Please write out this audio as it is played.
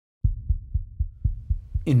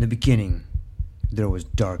In the beginning, there was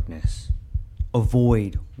darkness, a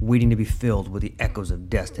void waiting to be filled with the echoes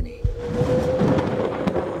of destiny.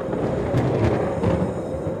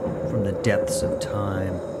 From the depths of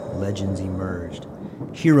time, legends emerged.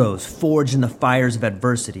 Heroes forged in the fires of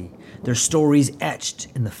adversity, their stories etched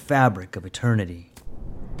in the fabric of eternity.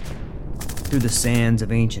 Through the sands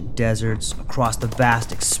of ancient deserts, across the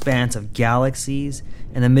vast expanse of galaxies,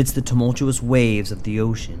 and amidst the tumultuous waves of the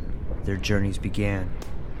ocean, their journeys began.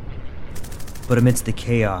 But amidst the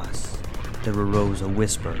chaos, there arose a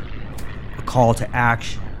whisper, a call to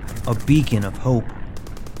action, a beacon of hope.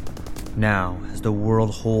 Now, as the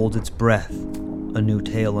world holds its breath, a new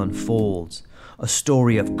tale unfolds, a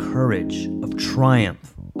story of courage, of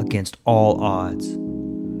triumph against all odds.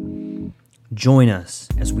 Join us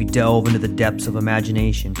as we delve into the depths of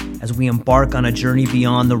imagination, as we embark on a journey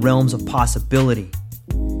beyond the realms of possibility.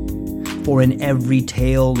 For in every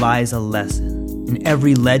tale lies a lesson, in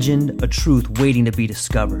every legend a truth waiting to be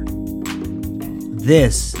discovered.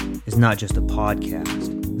 This is not just a podcast.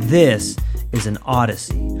 This is an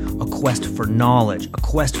odyssey, a quest for knowledge, a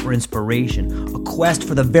quest for inspiration, a quest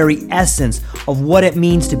for the very essence of what it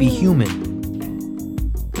means to be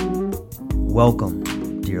human.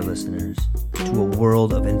 Welcome, dear listeners, to a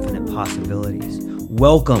world of infinite possibilities.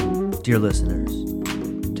 Welcome, dear listeners,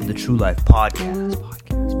 to the True Life Podcast.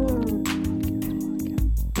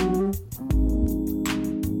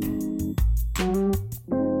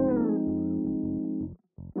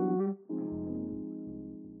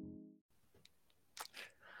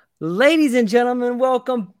 Ladies and gentlemen,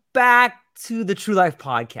 welcome back to the True Life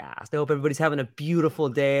Podcast. I hope everybody's having a beautiful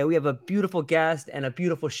day. We have a beautiful guest and a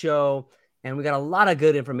beautiful show, and we got a lot of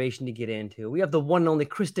good information to get into. We have the one and only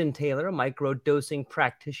Kristin Taylor, a microdosing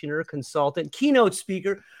practitioner, consultant, keynote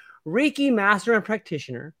speaker, Reiki master and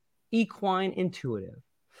practitioner, equine intuitive.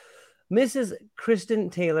 Mrs.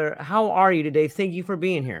 Kristin Taylor, how are you today? Thank you for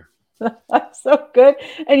being here. I'm so good.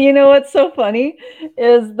 And you know what's so funny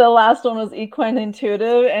is the last one was equine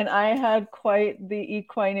intuitive, and I had quite the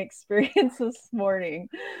equine experience this morning.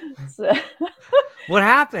 So, what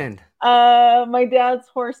happened? My dad's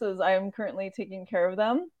horses, I am currently taking care of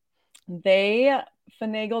them. They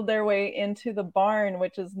finagled their way into the barn,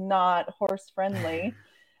 which is not horse friendly.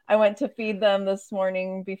 I went to feed them this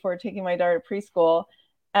morning before taking my daughter to preschool.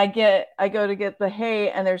 I go to get the hay,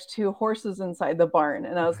 and there's two horses inside the barn.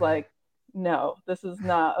 And I was like, no, this is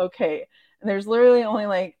not okay. And there's literally only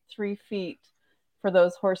like 3 feet for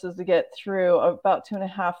those horses to get through, about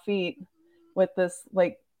 2.5 feet with this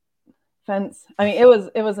like fence. I mean,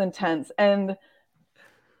 it was intense. And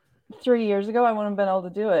 3 years ago, I wouldn't have been able to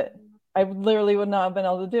do it. I literally would not have been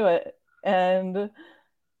able to do it. And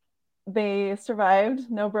they survived,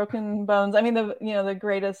 no broken bones. I mean, the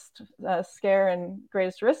greatest scare and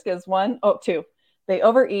greatest risk is two, they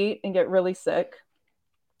overeat and get really sick,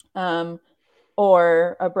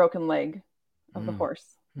 or a broken leg of the horse,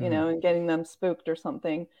 and getting them spooked or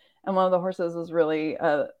something. And one of the horses was really,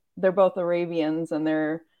 they're both Arabians and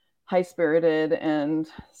they're high spirited. And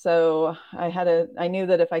so I knew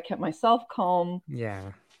that if I kept myself calm,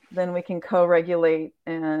 then we can co-regulate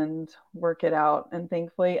and work it out. And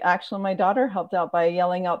thankfully, actually, my daughter helped out by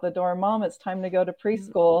yelling out the door, "Mom, it's time to go to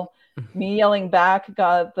preschool." Me yelling back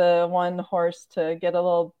got the one horse to get a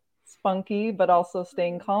little spunky, but also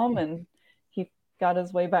staying calm. And he got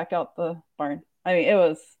his way back out the barn. I mean, it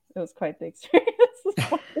was quite the experience.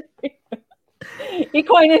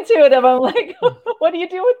 Equine intuitive. I'm like, what do you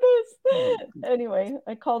do with this? Anyway,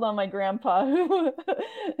 I called on my grandpa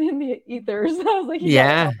in the ethers. I was like,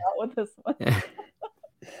 yeah, with this one.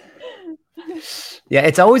 Yeah,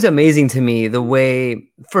 it's always amazing to me the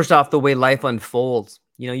way life unfolds.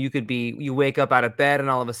 You wake up out of bed and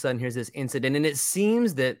all of a sudden here's this incident. And it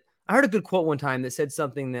seems that I heard a good quote one time that said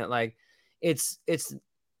something that like, it's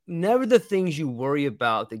never the things you worry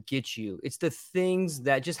about that get you. It's the things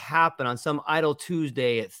that just happen on some idle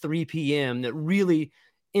Tuesday at 3 p.m. that really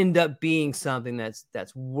end up being something that's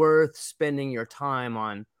worth spending your time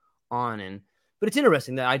on. But it's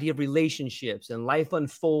interesting, the idea of relationships and life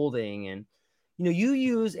unfolding. And, you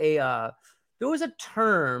use there was a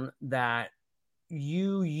term that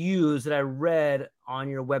you use that I read on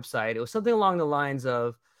your website. It was something along the lines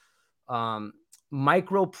of,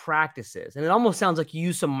 micro practices. And it almost sounds like you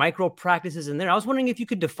use some micro practices in there. I was wondering if you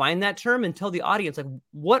could define that term and tell the audience, like,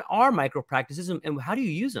 what are micro practices and how do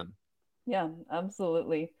you use them? Yeah,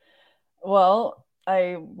 absolutely. Well,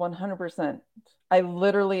 I 100%, I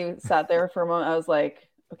literally sat there for a moment. I was like,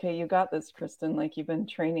 okay, you got this, Kristin. Like, you've been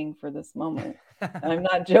training for this moment. I'm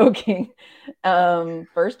not joking.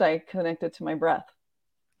 First, I connected to my breath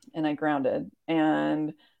and I grounded.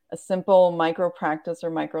 And a simple micro practice or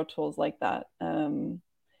micro tools like that.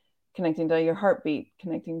 Connecting to your heartbeat,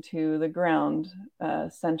 connecting to the ground,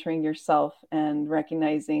 centering yourself and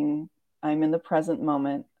recognizing I'm in the present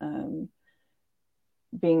moment.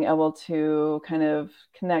 Being able to kind of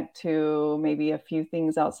connect to maybe a few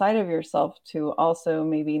things outside of yourself to also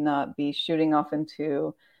maybe not be shooting off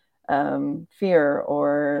into fear.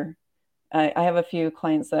 Or I have a few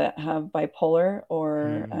clients that have bipolar,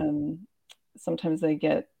 or sometimes they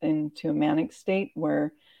get into a manic state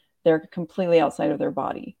where they're completely outside of their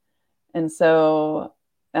body. And so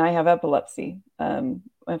I have epilepsy.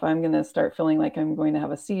 If I'm going to start feeling like I'm going to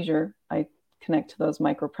have a seizure, I connect to those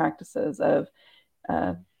micro practices of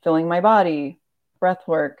filling my body, breath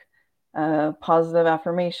work, positive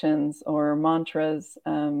affirmations or mantras.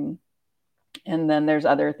 And then there's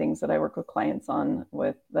other things that I work with clients on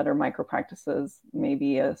with that are micro practices,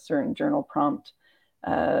 maybe a certain journal prompt,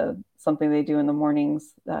 something they do in the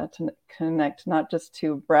mornings to connect not just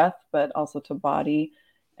to breath, but also to body.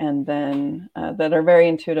 And then that are very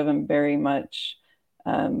intuitive and very much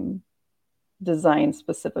designed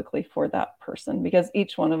specifically for that person, because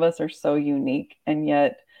each one of us are so unique. And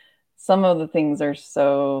yet some of the things are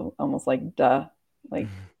so almost like, duh, like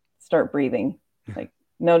start breathing, like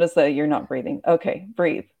notice that you're not breathing. Okay,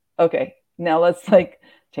 breathe. Okay, now let's like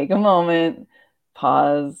take a moment,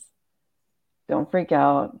 pause, don't freak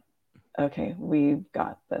out. Okay, we've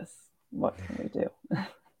got this. What can we do?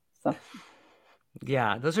 So.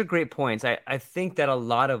 Yeah, those are great points. I think that a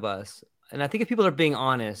lot of us, and I think if people are being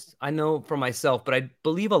honest, I know for myself, but I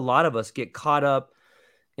believe a lot of us get caught up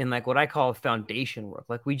in like what I call foundation work.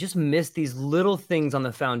 Like we just miss these little things on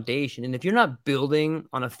the foundation. And if you're not building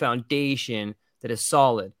on a foundation that is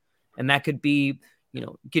solid, and that could be,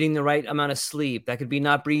 getting the right amount of sleep, that could be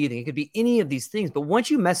not breathing, it could be any of these things. But once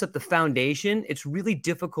you mess up the foundation, it's really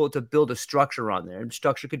difficult to build a structure on there. And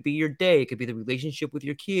structure could be your day, it could be the relationship with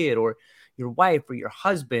your kid or your wife or your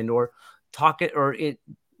husband, or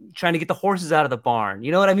trying to get the horses out of the barn.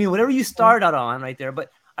 You know what I mean? Whatever you start out on right there.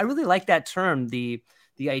 But I really like that term, the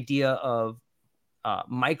idea of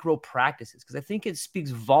micro practices, because I think it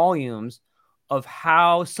speaks volumes of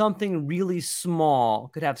how something really small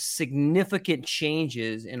could have significant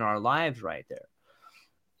changes in our lives right there.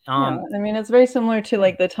 Yeah, I mean, it's very similar to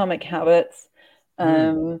like the Atomic Habits,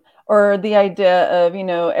 or the idea of,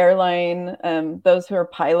 airline, those who are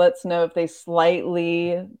pilots know if they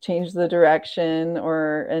slightly change the direction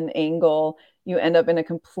or an angle, you end up in a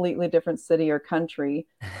completely different city or country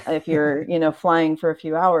if you're, flying for a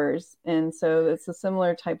few hours. And so it's a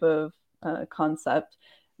similar type of concept.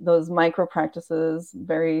 Those micro practices,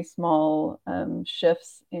 very small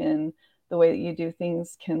shifts in the way that you do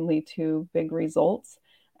things can lead to big results.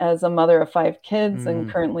 As a mother of 5 kids and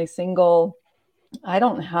currently single, I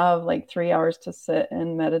don't have like 3 hours to sit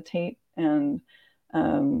and meditate and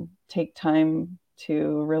take time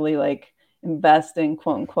to really like invest in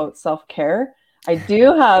quote unquote self-care. I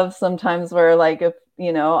do have some times where like, if,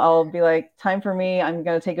 I'll be like, time for me, I'm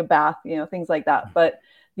going to take a bath, things like that. But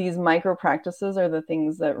these micro practices are the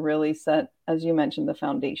things that really set, as you mentioned, the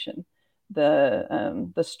foundation,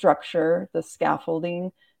 the structure, the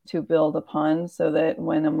scaffolding to build upon, so that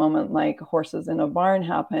when a moment like horses in a barn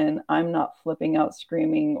happen, I'm not flipping out,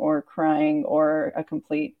 screaming or crying or a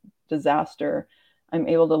complete disaster. I'm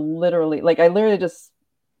able to literally, like I was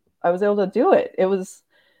able to do it. It was,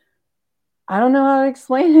 I don't know how to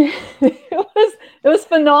explain it. It was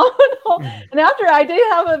phenomenal. And after I did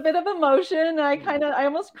have a bit of emotion, I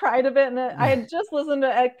almost cried a bit. And I had just listened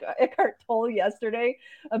to Eckhart Tolle yesterday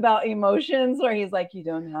about emotions, where he's like, you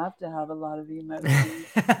don't have to have a lot of emotions.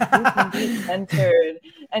 You can be centered.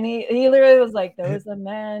 And he literally was like, there was a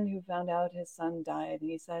man who found out his son died. And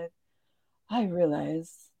he said, I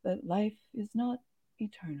realize that life is not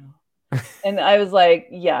eternal. And I was like,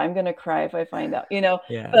 yeah, I'm going to cry if I find out,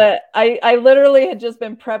 Yeah. But I literally had just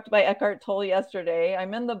been prepped by Eckhart Tolle yesterday.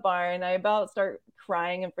 I'm in the barn. I about start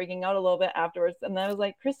crying and freaking out a little bit afterwards. And I was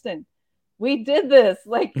like, Kristin, we did this.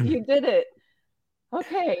 Like, you did it.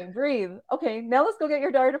 Okay, breathe. Okay, now let's go get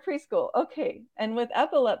your daughter to preschool. Okay. And with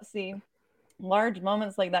epilepsy, large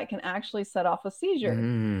moments like that can actually set off a seizure.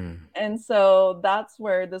 And so that's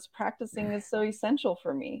where this practicing is so essential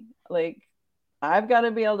for me. Like, I've got to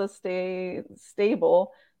be able to stay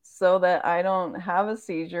stable so that I don't have a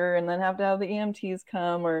seizure and then have to have the EMTs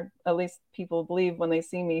come, or at least people believe when they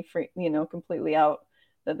see me free, completely out,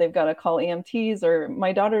 that they've got to call EMTs, or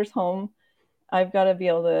my daughter's home. I've got to be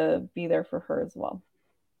able to be there for her as well.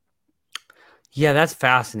 Yeah, that's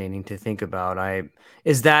fascinating to think about.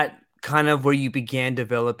 Is that kind of where you began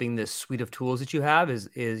developing this suite of tools that you have? Is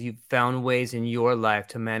you've found ways in your life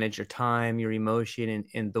to manage your time, your emotion,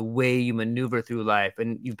 and the way you maneuver through life,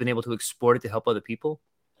 and you've been able to export it to help other people?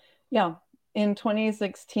 Yeah. In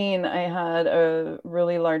 2016, I had a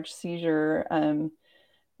really large seizure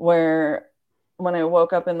where when I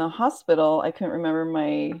woke up in the hospital, I couldn't remember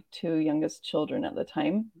my two youngest children at the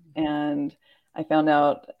time. And I found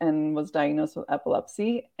out and was diagnosed with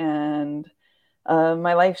epilepsy. And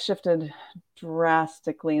my life shifted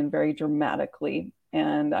drastically and very dramatically.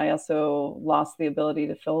 And I also lost the ability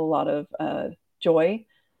to feel a lot of joy.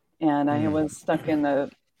 And I was stuck in a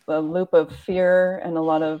loop of fear and a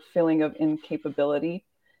lot of feeling of incapability.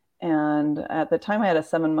 And at the time, I had a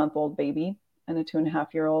 7-month-old baby and a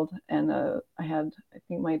 2.5-year-old. And I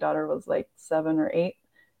think my daughter was like 7 or 8,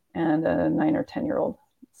 and a 9 or 10-year-old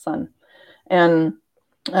son. And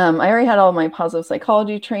I already had all my positive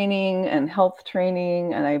psychology training and health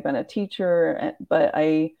training, and I've been a teacher, but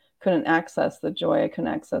I couldn't access the joy. I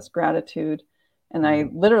couldn't access gratitude. And I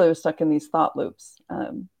literally was stuck in these thought loops,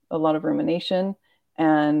 a lot of rumination.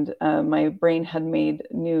 And my brain had made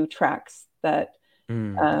new tracks that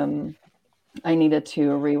I needed to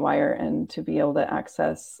rewire and to be able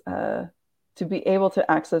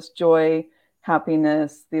to access joy,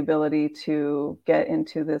 happiness, the ability to get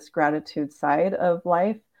into this gratitude side of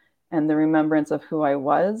life and the remembrance of who I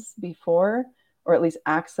was before, or at least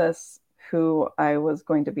access who I was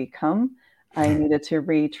going to become. I needed to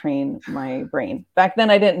retrain my brain. Back then,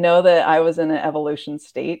 I didn't know that I was in an evolution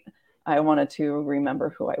state. I wanted to remember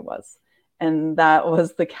who I was. And that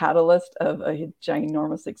was the catalyst of a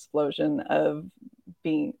ginormous explosion of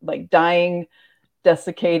being like dying,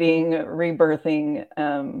 desiccating, rebirthing,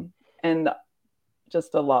 and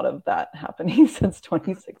just a lot of that happening since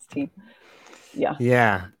 2016. Yeah.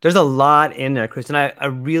 Yeah, there's a lot in there, Kristin. I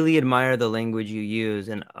really admire the language you use,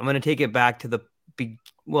 and I'm going to take it back to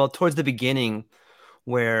towards the beginning,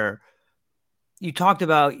 where you talked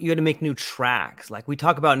about you had to make new tracks. Like we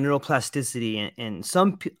talk about neuroplasticity,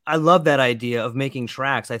 and I love that idea of making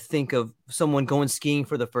tracks. I think of someone going skiing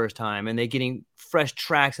for the first time and they getting fresh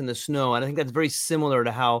tracks in the snow. And I think that's very similar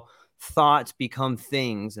to how thoughts become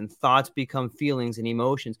things and thoughts become feelings and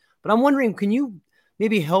emotions. But I'm wondering, can you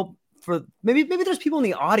maybe help maybe there's people in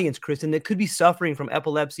the audience, Kristin, that could be suffering from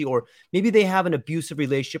epilepsy, or maybe they have an abusive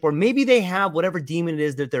relationship, or maybe they have whatever demon it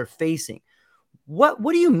is that they're facing. What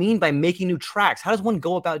do you mean by making new tracks? How does one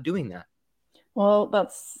go about doing that? Well,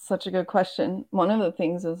 that's such a good question. One of the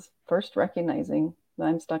things is first recognizing that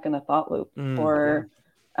I'm stuck in a thought loop, or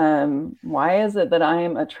why is it that I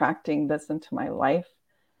am attracting this into my life?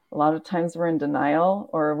 A lot of times we're in denial,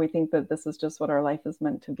 or we think that this is just what our life is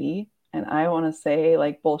meant to be. And I want to say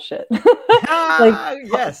like bullshit, like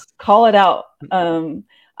yes, call it out.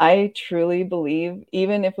 I truly believe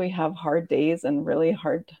even if we have hard days and really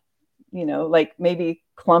hard, like maybe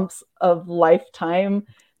clumps of lifetime,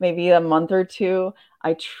 maybe a month or two,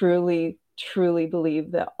 I truly, truly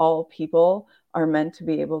believe that all people are meant to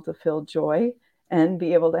be able to feel joy and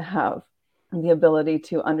be able to have the ability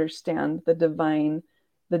to understand the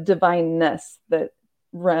divineness that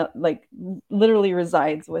like literally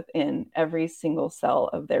resides within every single cell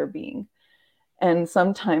of their being. And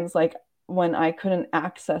sometimes like when I couldn't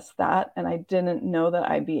access that and I didn't know that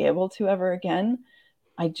I'd be able to ever again,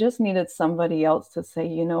 I just needed somebody else to say,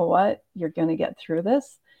 you know what, you're going to get through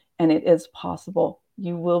this and it is possible.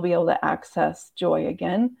 You will be able to access joy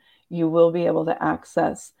again. You will be able to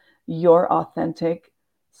access your authentic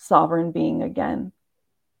sovereign being again.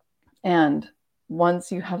 And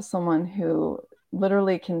once you have someone who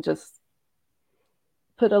literally can just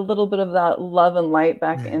put a little bit of that love and light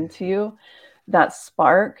back into you, that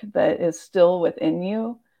spark that is still within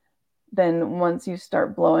you, then once you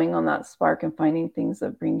start blowing on that spark and finding things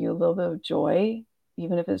that bring you a little bit of joy,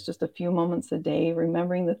 even if it's just a few moments a day,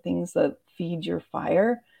 remembering the things that feed your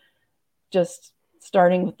fire, just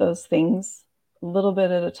starting with those things a little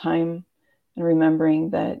bit at a time and remembering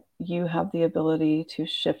that you have the ability to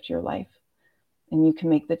shift your life and you can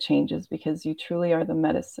make the changes because you truly are the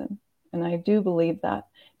medicine. And I do believe that.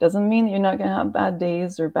 Doesn't mean that you're not going to have bad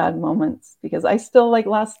days or bad moments, because I still, like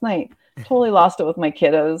last night, totally lost it with my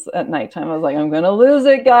kiddos at nighttime. I was like, I'm going to lose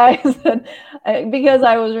it, guys. Because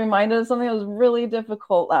I was reminded of something that was really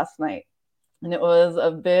difficult last night. And it was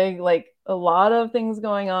a lot of things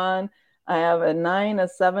going on. I have a 9, a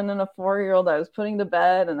 7, and a 4-year-old I was putting to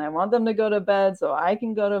bed, and I want them to go to bed so I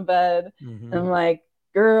can go to bed. And I'm like,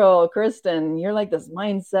 girl, Kristin, you're like this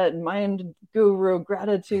mind guru,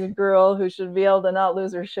 gratitude girl who should be able to not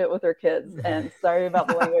lose her shit with her kids. And sorry about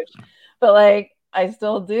the language, but like, I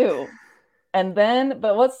still do. And then,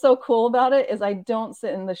 but what's so cool about it is I don't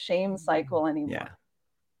sit in the shame cycle anymore. Yeah.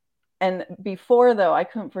 And before, though, I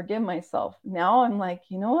couldn't forgive myself. Now I'm like,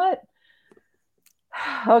 you know what?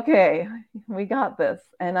 Okay, we got this.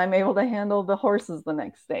 And I'm able to handle the horses the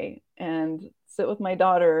next day and sit with my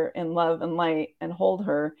daughter in love and light and hold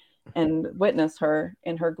her and witness her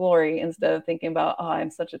in her glory instead of thinking about, oh, I'm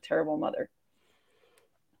such a terrible mother.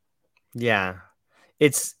 Yeah.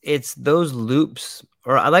 It's those loops,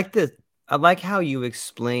 or I like how you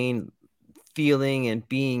explain feeling and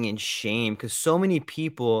being in shame, because so many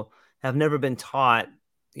people have never been taught,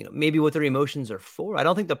 maybe what their emotions are for. I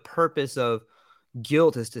don't think the purpose of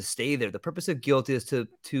guilt is to stay there. The purpose of guilt is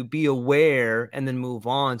to be aware and then move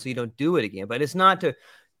on so you don't do it again. But it's not to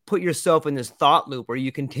put yourself in this thought loop where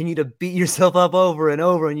you continue to beat yourself up over and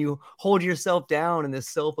over and you hold yourself down in this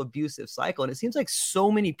self-abusive cycle. And it seems like so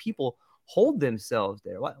many people hold themselves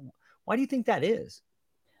there. Why do you think that is?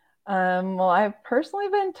 Well, I've personally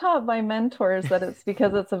been taught by mentors that it's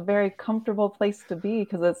because it's a very comfortable place to be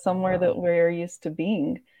because it's somewhere that we're used to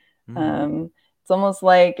being. It's almost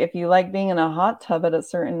like if you like being in a hot tub at a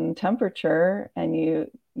certain temperature and you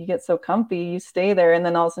get so comfy, you stay there, and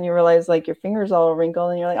then all of a sudden you realize like your fingers all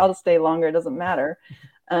wrinkled, and you're like, I'll just stay longer. It doesn't matter.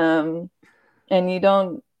 And you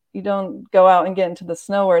don't go out and get into the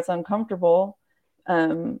snow where it's uncomfortable.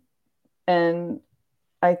 And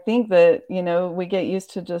I think that, we get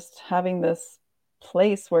used to just having this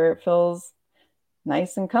place where it feels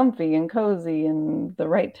nice and comfy and cozy and the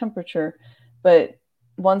right temperature. But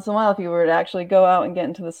once in a while, if you were to actually go out and get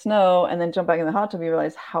into the snow and then jump back in the hot tub, you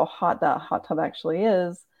realize how hot that hot tub actually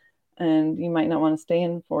is. And you might not want to stay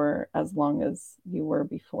in for as long as you were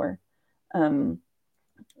before.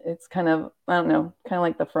 It's kind of, I don't know, kind of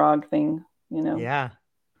like the frog thing, Yeah.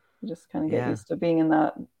 You just kind of get used to being in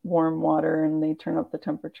that warm water and they turn up the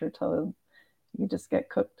temperature till you just get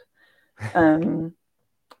cooked. I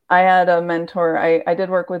had a mentor. I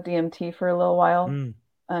did work with DMT for a little while.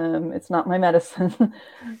 It's not my medicine,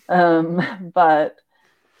 but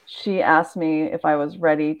she asked me if I was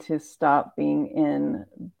ready to stop being in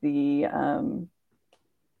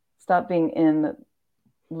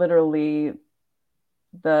literally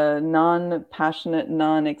the non-passionate,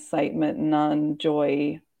 non-excitement,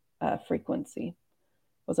 non-joy frequency.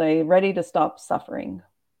 Was I ready to stop suffering?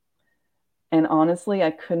 And honestly,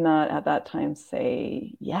 I could not at that time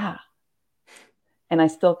say, yeah. And I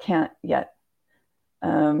still can't yet.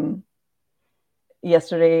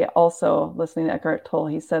 Yesterday, also listening to Eckhart Tolle,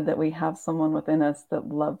 he said that we have someone within us that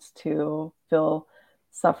loves to feel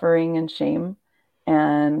suffering and shame.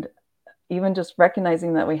 And even just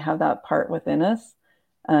recognizing that we have that part within us,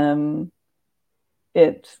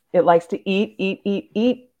 it likes to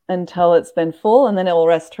eat until it's been full, and then it will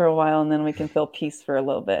rest for a while, and then we can feel peace for a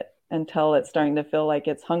little bit until it's starting to feel like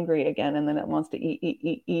it's hungry again, and then it wants to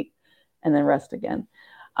eat, and then rest again.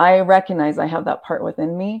 I recognize I have that part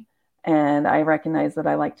within me, and I recognize that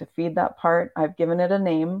I like to feed that part. I've given it a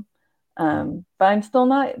name, but I'm still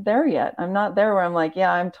not there yet. I'm not there where I'm like,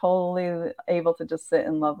 yeah, I'm totally able to just sit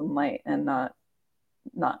in love and light and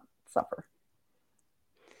not suffer.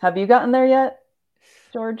 Have you gotten there yet,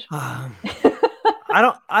 George?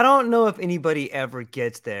 I don't know if anybody ever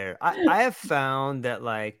gets there. I have found that,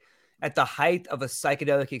 like, at the height of a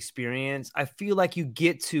psychedelic experience, I feel like you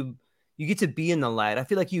get to be in the light. I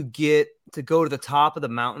feel like you get to go to the top of the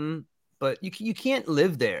mountain, but you can't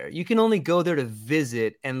live there. You can only go there to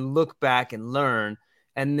visit and look back and learn,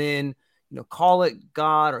 and then call it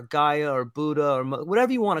God or Gaia or Buddha or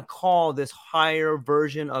whatever you want to call this higher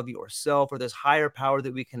version of yourself or this higher power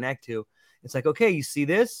that we connect to. It's like, okay, you see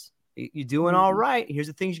this? You're doing all right. Here's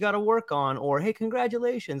the things you got to work on, or, hey,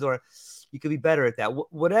 congratulations, or you could be better at that.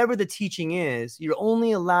 Whatever the teaching is, you're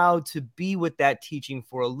only allowed to be with that teaching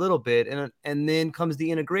for a little bit. And then comes the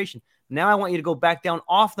integration. Now I want you to go back down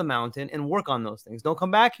off the mountain and work on those things. Don't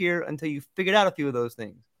come back here until you figured out a few of those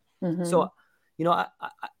things. So,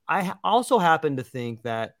 I also happen to think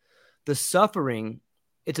that the suffering,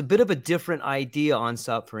 it's a bit of a different idea on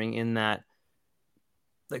suffering in that,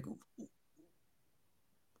 like,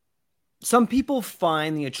 some people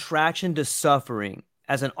find the attraction to suffering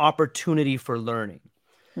as an opportunity for learning.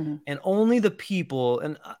 And only the people,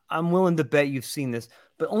 and I'm willing to bet you've seen this,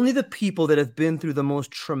 but only the people that have been through the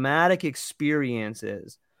most traumatic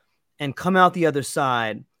experiences and come out the other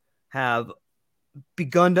side have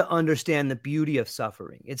begun to understand the beauty of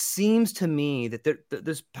suffering. It seems to me that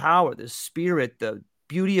this power, this spirit, the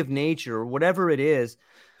beauty of nature, or whatever it is,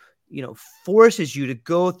 forces you to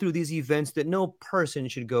go through these events that no person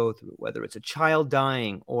should go through, whether it's a child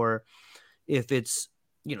dying or if it's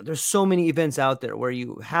there's so many events out there where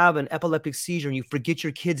you have an epileptic seizure and you forget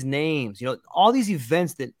your kids' names, all these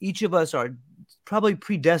events that each of us are probably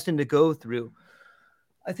predestined to go through.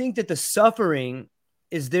 I think that the suffering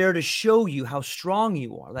is there to show you how strong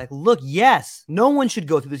you are. Like, look, yes, no one should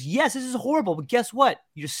go through this. Yes, this is horrible, but guess what?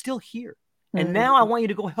 You're still here. And now I want you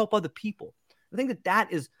to go help other people. I think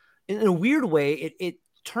that is, in a weird way, it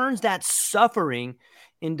turns that suffering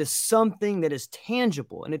into something that is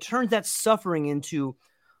tangible. And it turns that suffering into,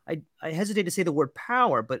 I hesitate to say the word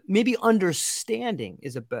power, but maybe understanding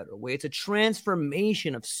is a better way. It's a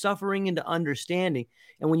transformation of suffering into understanding.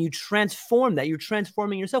 And when you transform that, you're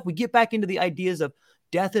transforming yourself. We get back into the ideas of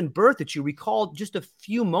death and birth that you recalled just a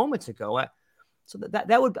few moments ago. So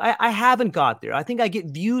that would, I haven't got there. I think I get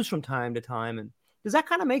views from time to time. And does that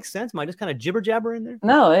kind of make sense? Am I just kind of jibber jabber in there?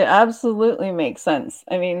 No, it absolutely makes sense.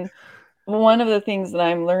 I mean, one of the things that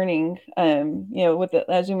I'm learning,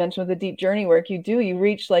 as you mentioned, with the deep journey work you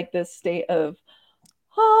reach like this state of,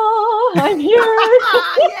 I'm here.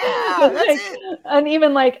 And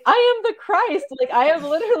even like, I am the Christ. Like, I have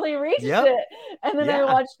literally reached it. And then I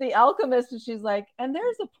watched The Alchemist, and she's like, and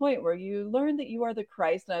there's a point where you learn that you are the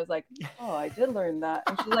Christ. And I was like, oh, I did learn that.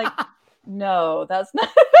 And she's like, no, that's not.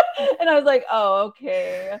 And I was like, oh,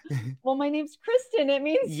 okay. Well, my name's Kristin. It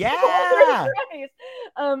means Christ.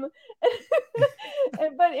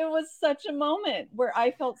 But it was such a moment where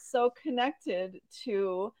I felt so connected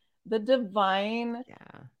to the divine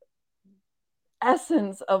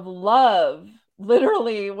essence of love,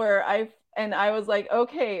 literally, where I was like,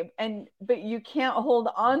 okay, but you can't hold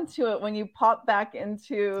on to it when you pop back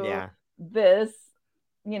into this,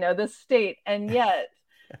 this state. And yet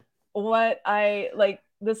what I like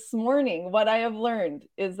this morning, what I have learned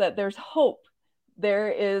is that there's hope. There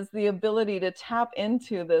is the ability to tap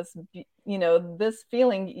into this, this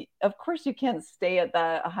feeling. Of course, you can't stay at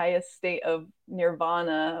that highest state of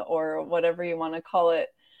nirvana or whatever you want to call it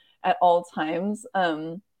at all times.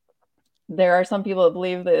 There are some people that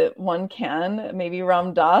believe that one can, maybe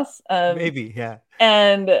Ram Dass. Maybe, yeah.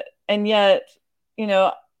 And yet,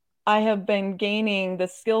 I have been gaining the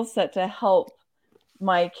skill set to help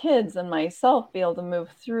my kids and myself be able to move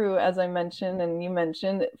through, as I mentioned, and you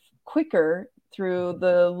mentioned, quicker through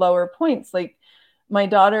the lower points. Like my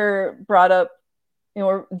daughter brought up,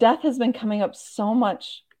 death has been coming up so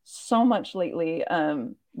much lately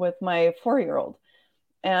with my 4-year-old.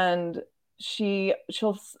 And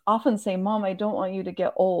she'll often say, Mom, I don't want you to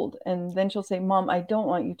get old. And then she'll say, Mom, I don't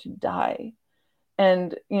want you to die.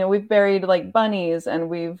 And, we've buried like bunnies, and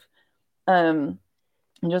we've,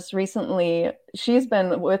 just recently, she's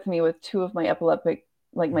been with me with 2 of my epileptic,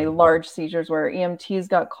 like my large seizures where EMTs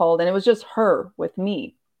got called, and it was just her with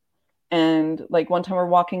me. And like one time we're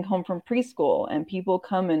walking home from preschool, and people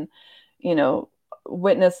come and,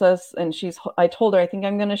 witness us. And I told her, I think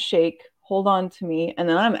I'm going to shake, hold on to me. And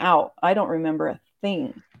then I'm out. I don't remember a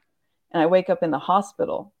thing. And I wake up in the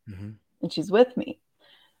hospital, and she's with me.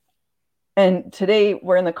 And today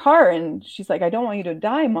we're in the car, and she's like, I don't want you to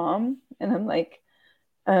die, Mom. And I'm like,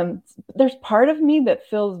 there's part of me that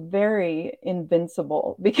feels very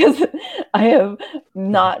invincible because I have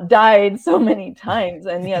not died so many times.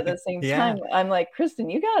 And yet at the same time, I'm like,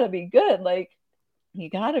 Kristin, you gotta be good. Like, you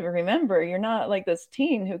gotta remember, you're not like this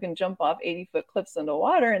teen who can jump off 80-foot cliffs into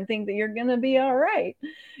water and think that you're gonna be all right.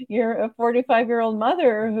 You're a 45-year-old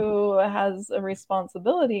mother who has a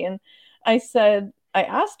responsibility. And I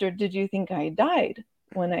asked her, did you think I died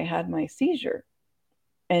when I had my seizure?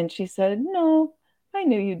 And she said, no, I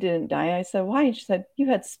knew you didn't die. I said, why? And she said, you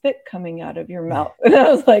had spit coming out of your mouth. And I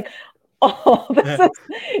was like, oh, this is,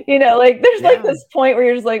 like there's like this point where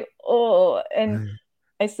you're just like, oh. And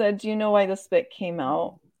I said, do you know why the spit came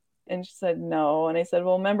out? And she said, no. And I said,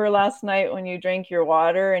 well, remember last night when you drank your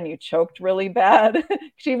water and you choked really bad?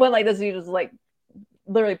 She went like this. You just like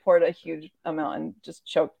literally poured a huge amount and just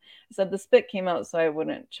choked. I said, the spit came out so I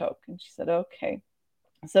wouldn't choke. And she said, okay.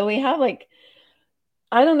 So we have like,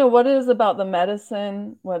 I don't know what it is about the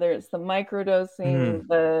medicine, whether it's the microdosing,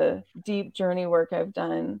 the deep journey work I've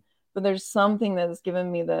done, but there's something that has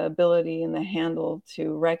given me the ability and the handle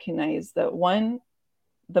to recognize that 1,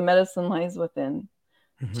 the medicine lies within.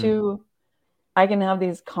 2, I can have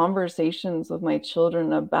these conversations with my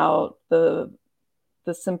children about the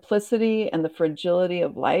simplicity and the fragility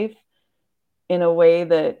of life in a way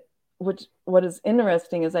that, what is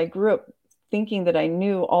interesting is I grew up thinking that I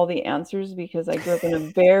knew all the answers because I grew up in a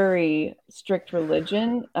very strict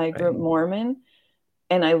religion. I grew up Mormon,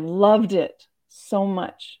 and I loved it so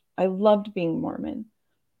much. I loved being Mormon.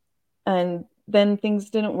 And then things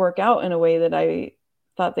didn't work out in a way that I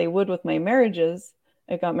thought they would with my marriages.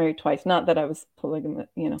 I got married twice. Not that I was polygamous,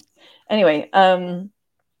 Anyway,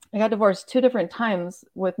 I got divorced 2 different times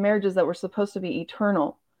with marriages that were supposed to be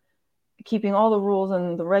eternal, keeping all the rules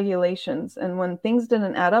and the regulations. And when things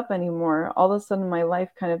didn't add up anymore, all of a sudden my life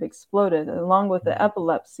kind of exploded, along with the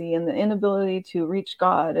epilepsy and the inability to reach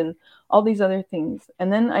God and all these other things.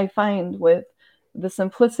 And then I find with the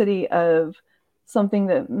simplicity of something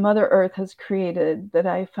that Mother Earth has created, that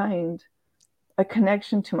I find a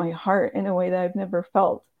connection to my heart in a way that I've never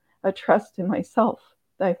felt, a trust in myself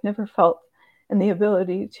that I've never felt, and the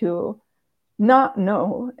ability to not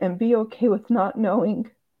know and be okay with not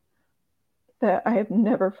knowing, that I have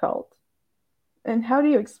never felt. And how do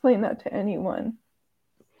you explain that to anyone?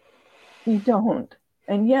 You don't.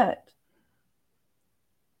 And yet,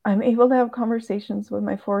 I'm able to have conversations with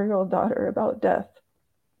my 4-year-old daughter about death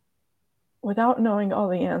without knowing all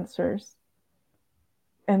the answers,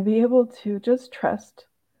 and be able to just trust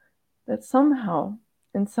that somehow,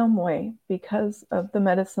 in some way, because of the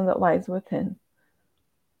medicine that lies within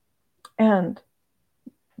and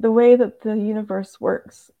the way that the universe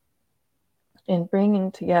works in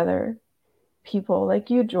bringing together people like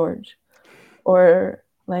you, George, or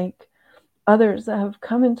like others that have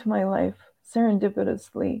come into my life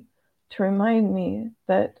serendipitously to remind me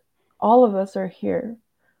that all of us are here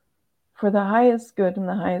for the highest good and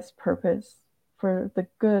the highest purpose, for the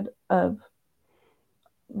good of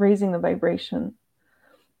raising the vibration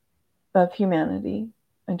of humanity,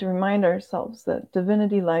 and to remind ourselves that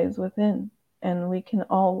divinity lies within, and we can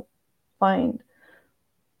all find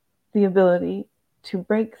the ability to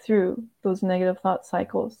break through those negative thought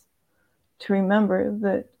cycles, to remember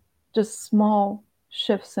that just small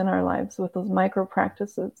shifts in our lives with those micro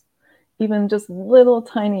practices, even just little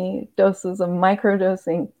tiny doses of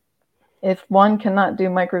microdosing. If one cannot do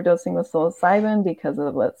microdosing with psilocybin because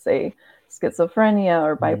of, let's say, schizophrenia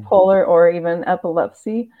or bipolar or even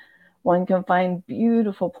epilepsy, one can find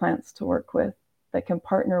beautiful plants to work with that can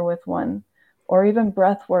partner with one, or even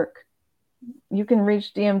breath work. You can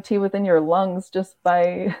reach DMT within your lungs just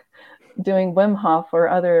by doing Wim Hof or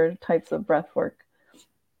other types of breath work,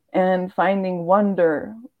 and finding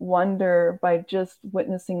wonder by just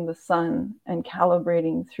witnessing the sun and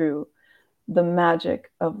calibrating through the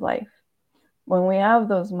magic of life. When we have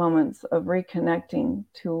those moments of reconnecting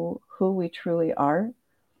to who we truly are,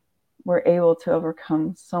 we're able to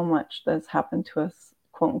overcome so much that has happened to us,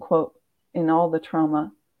 quote unquote, in all the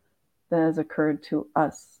trauma that has occurred to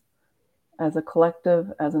us as a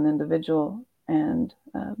collective, as an individual, and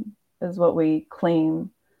is what we claim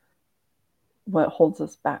what holds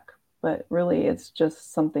us back. But really, it's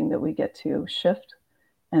just something that we get to shift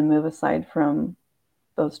and move aside from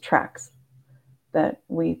those tracks that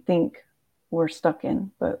we think we're stuck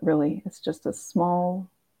in. But really, it's just a small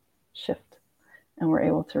shift, and we're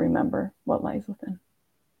able to remember what lies within.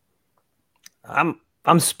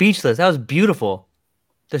 I'm speechless. That was beautiful.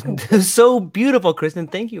 This is so beautiful, Kristin.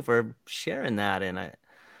 Thank you for sharing that. And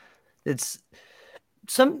it's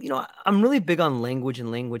some, I'm really big on language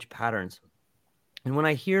and language patterns. And when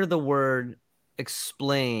I hear the word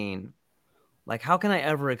explain, like, how can I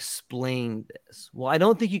ever explain this? Well, I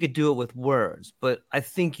don't think you could do it with words, but I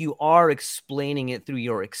think you are explaining it through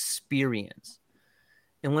your experience.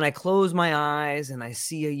 And when I close my eyes and I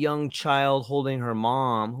see a young child holding her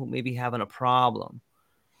mom who may be having a problem,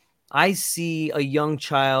 I see a young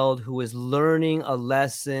child who is learning a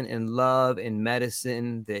lesson in love and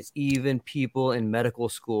medicine that even people in medical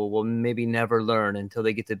school will maybe never learn until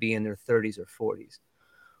they get to be in their 30s or 40s.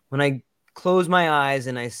 When I close my eyes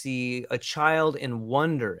and I see a child in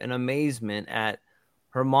wonder and amazement at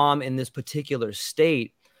her mom in this particular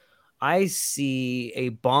state, I see a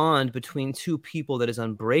bond between two people that is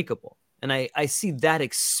unbreakable. And I see that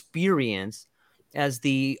experience as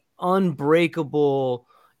the unbreakable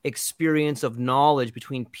experience of knowledge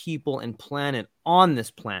between people and planet on this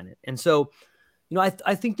planet. And so,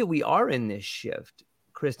 I think that we are in this shift,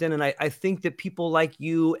 Kristin. And I think that people like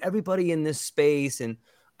you, everybody in this space, and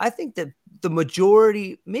I think that the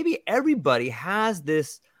majority, maybe everybody, has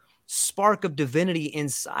this spark of divinity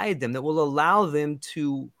inside them that will allow them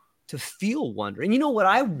to feel wonder. And what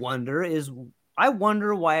I wonder is, I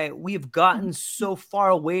wonder why we have gotten so far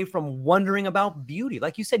away from wondering about beauty.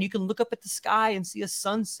 Like you said, you can look up at the sky and see a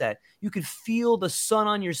sunset. You could feel the sun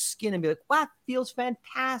on your skin and be like, wow, feels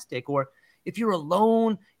fantastic. Or if you're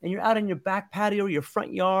alone and you're out in your back patio or your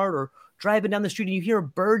front yard or driving down the street and you hear a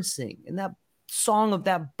bird sing, and that song of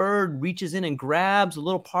that bird reaches in and grabs a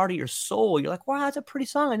little part of your soul. You're like, wow, that's a pretty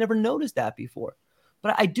song. I never noticed that before.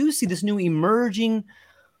 But I do see this new emerging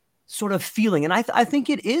sort of feeling. And I think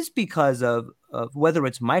it is because of whether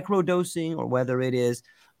it's microdosing or whether it is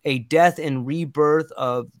a death and rebirth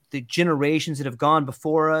of the generations that have gone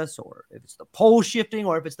before us, or if it's the pole shifting,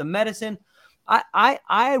 or if it's the medicine.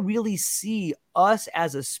 I really see us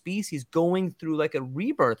as a species going through like a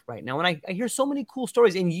rebirth right now. And I hear so many cool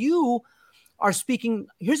stories. And you are speaking.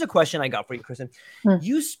 Here's a question I got for you, Kristin.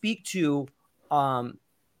 You speak to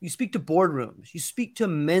boardrooms, you speak to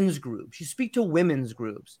men's groups, you speak to women's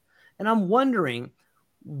groups. And I'm wondering,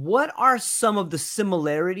 what are some of the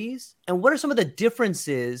similarities and what are some of the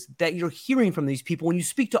differences that you're hearing from these people when you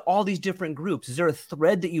speak to all these different groups? Is there a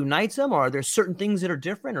thread that unites them, or are there certain things that are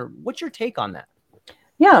different, or what's your take on that?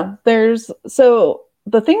 Yeah, so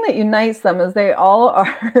the thing that unites them is they all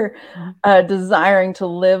are desiring to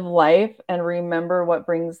live life and remember what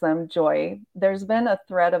brings them joy. There's been a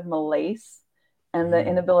thread of malaise and the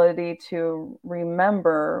inability to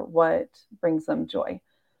remember what brings them joy.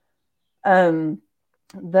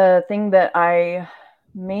 The thing that I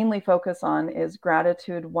mainly focus on is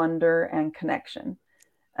gratitude, wonder, and connection.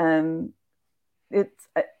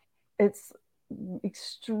 It's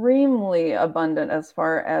extremely abundant as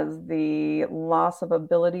far as the loss of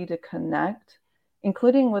ability to connect,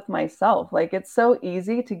 including with myself. Like, it's so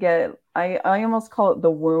easy to get, I almost call it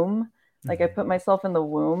the womb. Like, I put myself in the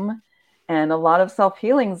womb, and a lot of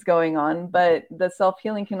self-healing's going on, but the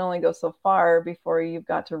self-healing can only go so far before you've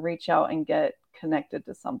got to reach out and get connected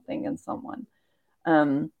to something and someone.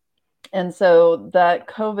 And so that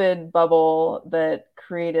COVID bubble that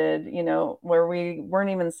created, where we weren't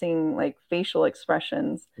even seeing like facial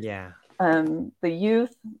expressions. Yeah. The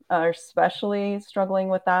youth are especially struggling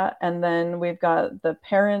with that. And then we've got the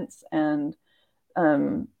parents and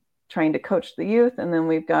trying to coach the youth. And then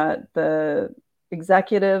we've got the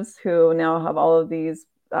executives who now have all of these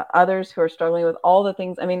others who are struggling with all the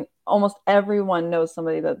things. I mean, almost everyone knows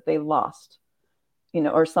somebody that they lost,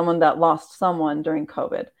 or someone that lost someone during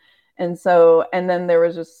COVID. And then there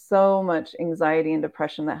was just so much anxiety and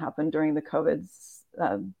depression that happened during the COVID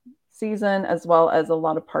season, as well as a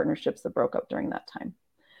lot of partnerships that broke up during that time.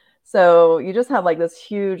 So you just had like this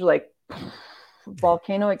huge, like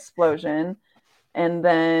volcano explosion. And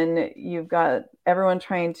then you've got everyone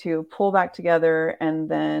trying to pull back together. And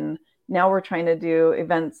then now we're trying to do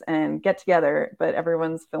events and get together, but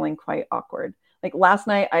everyone's feeling quite awkward. Like last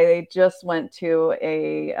night, I just went to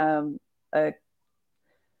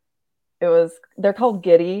they're called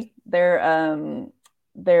Giddy. They're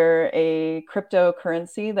a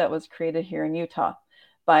cryptocurrency that was created here in Utah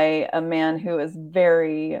by a man who is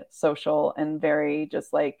very social and very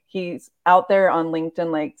just like, he's out there on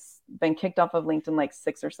LinkedIn, like been kicked off of LinkedIn like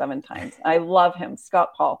 6 or 7 times. I love him,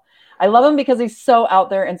 Scott Paul. I love him because he's so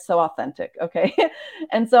out there and so authentic. Okay.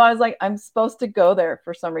 And so I was like, I'm supposed to go there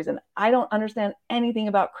for some reason. I don't understand anything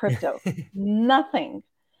about crypto, nothing.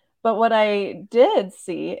 But what I did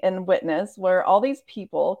see and witness were all these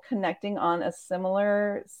people connecting on a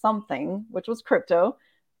similar something, which was crypto.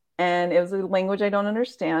 And it was a language I don't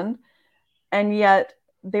understand. And yet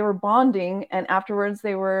they were bonding. And afterwards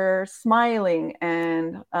they were smiling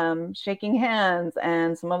and shaking hands.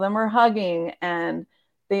 And some of them were hugging. And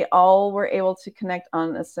they all were able to connect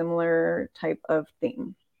on a similar type of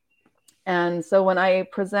theme. And so when I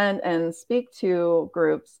present and speak to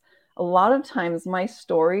groups, a lot of times my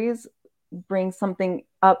stories bring something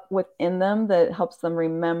up within them that helps them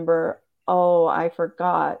remember, oh, I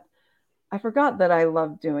forgot that I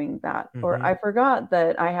love doing that. Mm-hmm. Or I forgot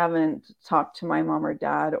that I haven't talked to my mom or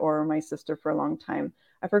dad or my sister for a long time.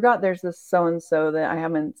 I forgot there's this so-and-so that I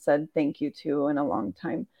haven't said thank you to in a long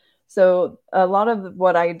time. So a lot of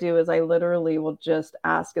what I do is I literally will just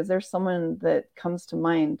ask, is there someone that comes to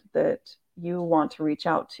mind that you want to reach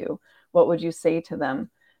out to? What would you say to them?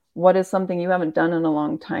 What is something you haven't done in a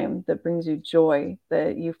long time that brings you joy,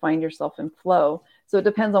 that you find yourself in flow? So it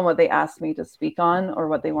depends on what they ask me to speak on or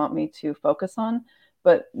what they want me to focus on.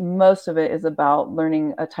 But most of it is about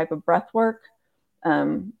learning a type of breath work,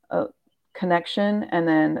 a connection, and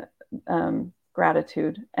then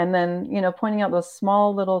gratitude. And then, pointing out those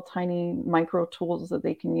small little tiny micro tools that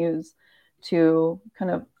they can use to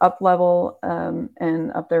kind of up level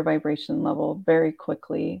and up their vibration level very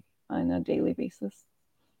quickly on a daily basis.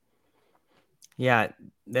 Yeah,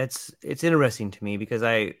 it's interesting to me because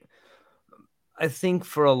I think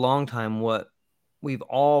for a long time what we've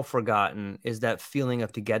all forgotten is that feeling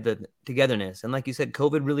of togetherness. And like you said,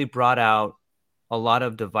 COVID really brought out a lot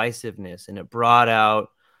of divisiveness, and it brought out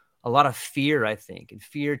a lot of fear, I think. And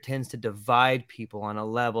fear tends to divide people on a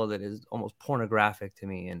level that is almost pornographic to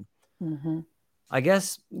me. And I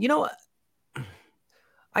guess,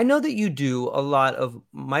 I know that you do a lot of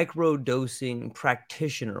micro-dosing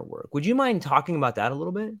practitioner work. Would you mind talking about that a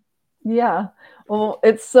little bit? Yeah. Well,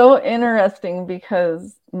 it's so interesting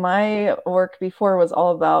because my work before was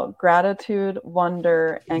all about gratitude,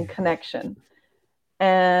 wonder, and connection.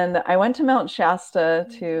 And I went to Mount Shasta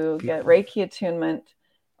to get Beautiful. Reiki attunement.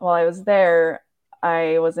 While I was there,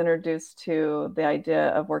 I was introduced to the idea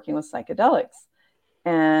of working with psychedelics.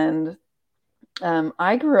 And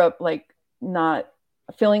I grew up like not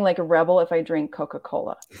feeling like a rebel if I drink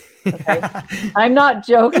Coca-Cola. Okay. I'm not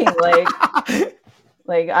joking.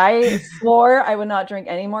 Like I swore I would not drink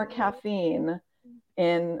any more caffeine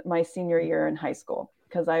in my senior year in high school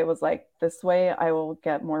because I was like, this way I will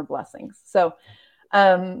get more blessings. So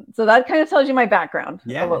that kind of tells you my background a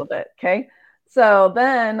Yeah. little bit. Okay. So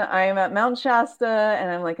then I'm at Mount Shasta and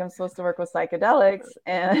I'm like, I'm supposed to work with psychedelics.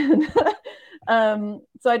 And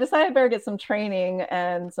so I decided I better get some training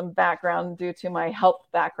and some background due to my health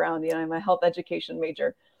background. You know, I'm a health education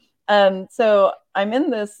major. So I'm in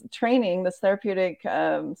this training, this therapeutic,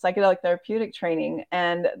 psychedelic therapeutic training,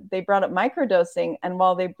 and they brought up microdosing. And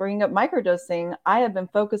while they bring up microdosing, I have been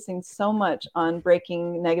focusing so much on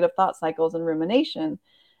breaking negative thought cycles and rumination,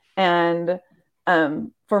 and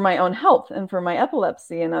for my own health and for my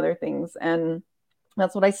epilepsy and other things. And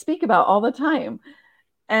that's what I speak about all the time.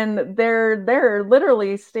 And they're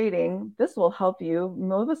literally stating this will help you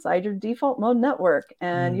move aside your default mode network,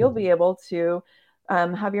 and you'll be able to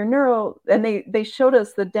have your neuro. And they showed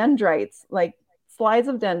us the dendrites, like slides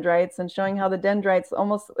of dendrites, and showing how the dendrites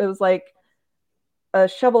almost, it was like a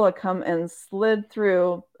shovel had come and slid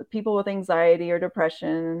through people with anxiety or depression,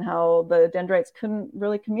 and how the dendrites couldn't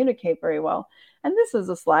really communicate very well. And this is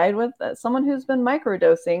a slide with someone who's been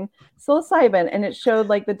microdosing psilocybin, and it showed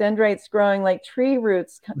like the dendrites growing like tree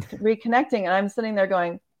roots, reconnecting. And I'm sitting there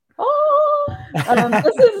going, oh,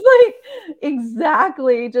 this is like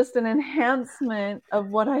exactly just an enhancement of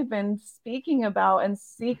what I've been speaking about and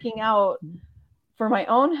seeking out for my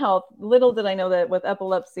own health. Little did I know that with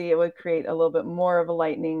epilepsy, it would create a little bit more of a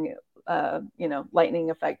lightning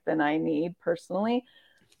effect than I need personally.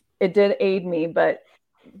 It did aid me, but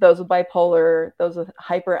those with bipolar, those with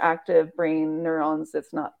hyperactive brain neurons,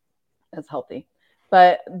 it's not as healthy.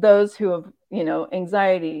 But those who have,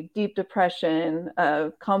 anxiety, deep depression,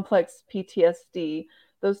 complex PTSD,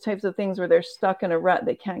 those types of things where they're stuck in a rut,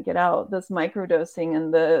 they can't get out. This microdosing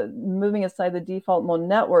and the moving aside the default mode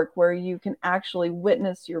network, where you can actually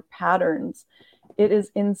witness your patterns, it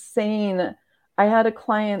is insane. I had a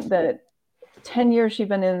client that 10 years she'd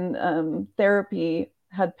been in therapy,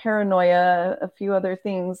 had paranoia, a few other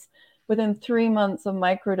things. Within 3 months of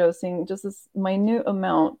microdosing, just this minute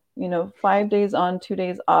amount, 5 days on, 2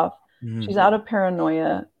 days off, she's out of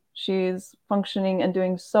paranoia. She's functioning and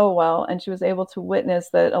doing so well. And she was able to witness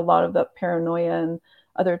that a lot of the paranoia and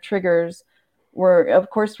other triggers were, of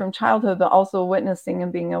course, from childhood, but also witnessing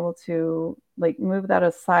and being able to like move that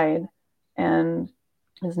aside, and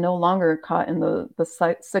is no longer caught in the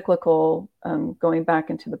cyclical going back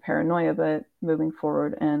into the paranoia, but moving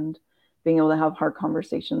forward and being able to have hard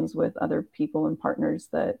conversations with other people and partners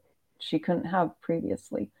that she couldn't have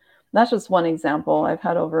previously. That's just one example. I've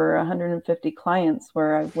had over 150 clients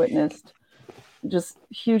where I've witnessed just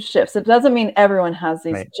huge shifts. It doesn't mean everyone has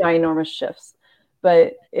these Right. ginormous shifts,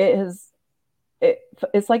 but it's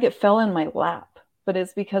like it fell in my lap. But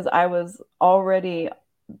it's because I was already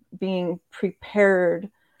being prepared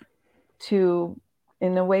to,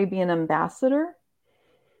 in a way, be an ambassador,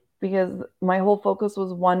 because my whole focus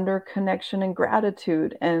was wonder, connection, and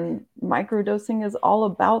gratitude. And microdosing is all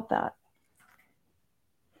about that.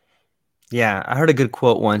 Yeah, I heard a good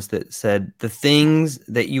quote once that said, "The things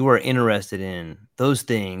that you are interested in, those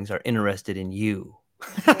things are interested in you."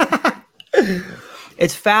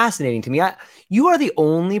 It's fascinating to me. You are the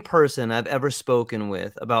only person I've ever spoken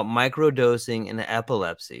with about microdosing and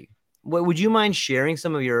epilepsy. Would you mind sharing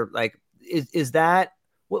some of your, like, is that,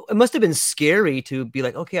 well, it must have been scary to be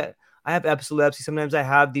like, okay, I have epilepsy. Sometimes I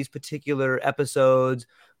have these particular episodes.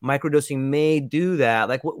 Microdosing may do that.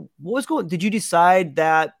 Like, what was going, did you decide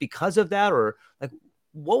that because of that, or like,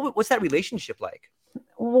 what's that relationship like?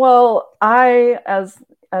 Well, as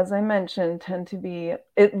I mentioned, tend to be,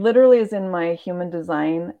 it literally is in my human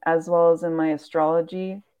design as well as in my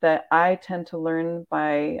astrology, that I tend to learn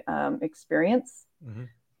by experience. Mm-hmm.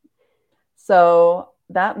 So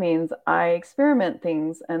that means I experiment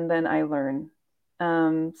things and then I learn.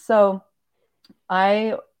 So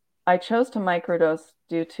I I chose to microdose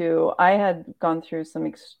due to I had gone through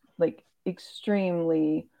some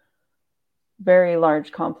extremely very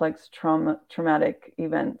large, complex traumatic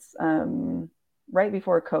events right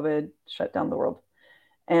before COVID shut down the world,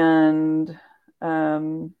 and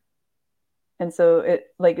um, and so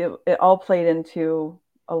it all played into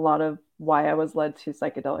a lot of why I was led to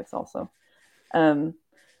psychedelics also. So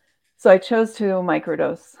I chose to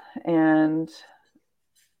microdose, and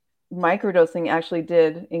microdosing actually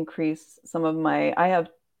did increase some of I have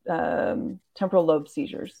temporal lobe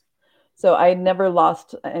seizures. So I never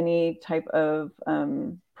lost any type of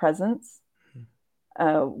presence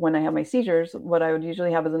when I have my seizures. What I would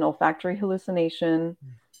usually have is an olfactory hallucination,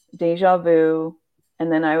 deja vu,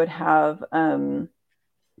 and then I would have a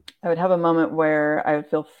moment where I would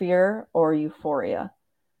feel fear or euphoria.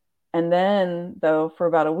 And then, though, for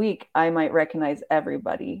about a week, I might recognize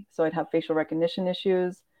everybody. So I'd have facial recognition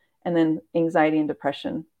issues, and then anxiety and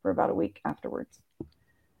depression for about a week afterwards.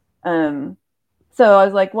 So I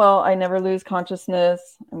was like, well, I never lose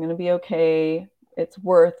consciousness. I'm going to be okay. It's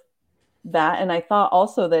worth that. And I thought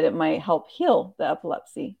also that it might help heal the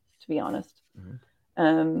epilepsy, to be honest.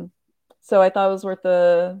 So I thought it was worth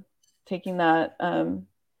taking that.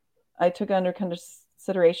 I took it under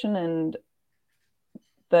consideration, and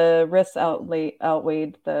the risks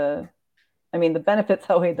outweighed the benefits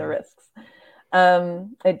outweighed the risks.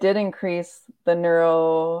 It did increase the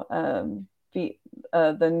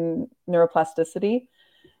the neuroplasticity.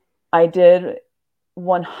 I did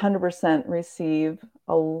 100% receive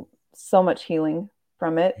so much healing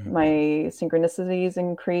from it. My synchronicities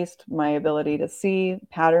increased, my ability to see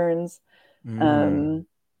patterns. And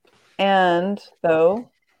though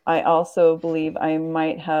I also believe I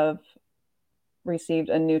might have received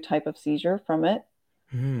a new type of seizure from it,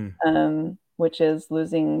 which is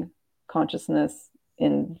losing consciousness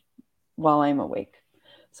while I'm awake.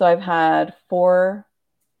 So I've had 4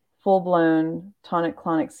 full-blown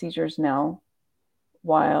tonic-clonic seizures now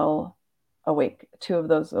while awake, 2 of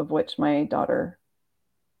those of which my daughter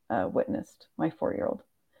witnessed, my 4-year-old.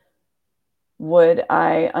 Would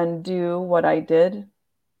I undo what I did?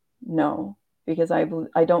 No, because I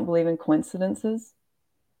don't believe in coincidences.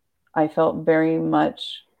 I felt very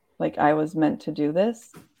much like I was meant to do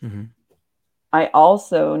this. I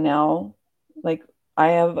also now, I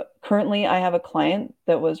have a client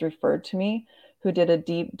that was referred to me who did a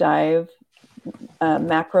deep dive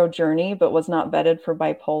macro journey, but was not vetted for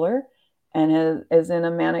bipolar, and is in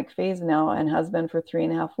a manic phase now and has been for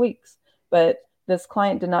 3.5 weeks. But this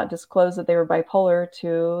client did not disclose that they were bipolar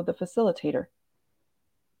to the facilitator.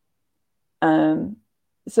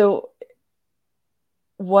 So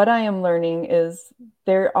what I am learning is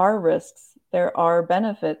there are risks, there are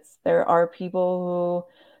benefits, there are people who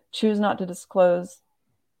choose not to disclose,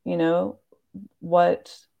 that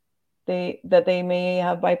they may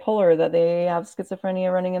have bipolar, that they have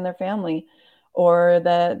schizophrenia running in their family, or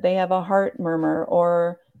that they have a heart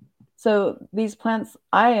murmur. So these plants,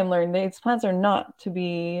 I am learning, these plants are not to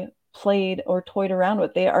be played or toyed around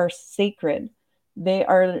with. They are sacred. They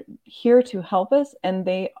are here to help us, and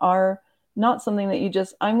they are not something that you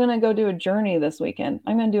just, I'm going to go do a journey this weekend.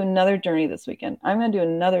 I'm going to do another journey this weekend. I'm going to do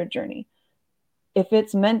another journey. If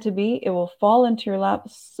it's meant to be, it will fall into your lap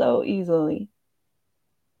so easily.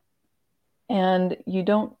 And you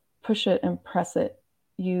don't push it and press it.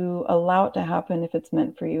 You allow it to happen if it's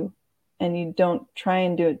meant for you. And you don't try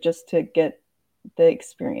and do it just to get the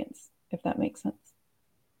experience, if that makes sense.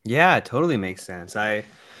 Yeah, it totally makes sense. I'm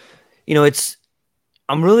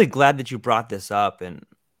really glad that you brought this up. And,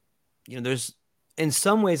 there's, in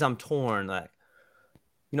some ways I'm torn. I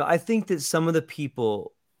think that some of the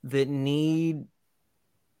people that need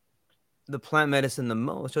the plant medicine the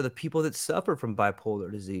most are the people that suffer from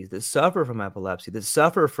bipolar disease, that suffer from epilepsy, that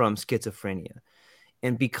suffer from schizophrenia.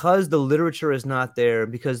 And because the literature is not there,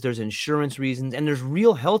 because there's insurance reasons and there's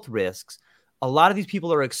real health risks, a lot of these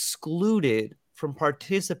people are excluded from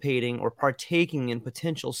participating or partaking in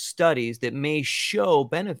potential studies that may show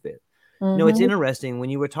benefit. It's interesting,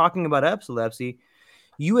 when you were talking about epilepsy,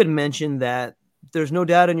 you had mentioned that there's no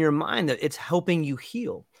doubt in your mind that it's helping you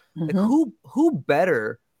heal. Like who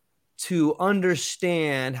better to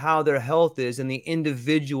understand how their health is and the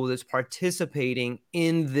individual that's participating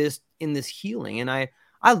in this healing. And I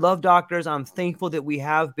love doctors. I'm thankful that we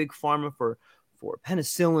have Big Pharma for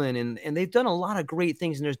penicillin, and they've done a lot of great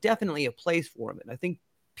things, and there's definitely a place for them. And I think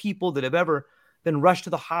people that have ever been rushed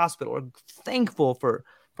to the hospital are thankful for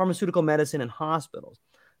pharmaceutical medicine and hospitals.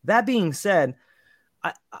 That being said,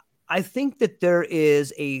 I think that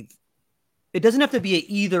it doesn't have to be an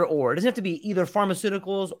either or. It doesn't have to be either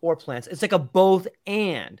pharmaceuticals or plants. It's like a both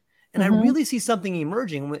and. And I really see something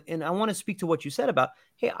emerging. And I want to speak to what you said about,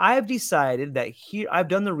 hey, I've decided that here, I've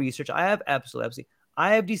done the research. I have epilepsy.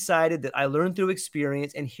 I have decided that I learned through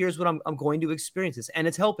experience, and here's what I'm going to experience this, and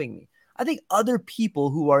it's helping me. I think other people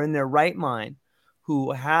who are in their right mind,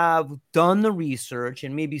 who have done the research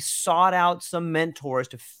and maybe sought out some mentors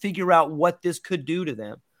to figure out what this could do to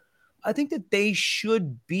them, I think that they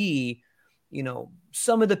should be,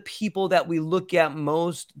 some of the people that we look at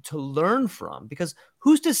most to learn from, because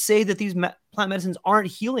who's to say that these plant medicines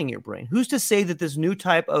aren't healing your brain? Who's to say that this new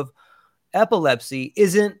type of epilepsy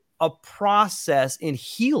isn't a process in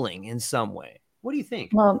healing in some way? What do you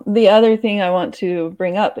think? Well, the other thing I want to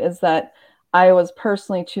bring up is that I was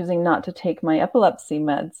personally choosing not to take my epilepsy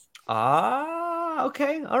meds.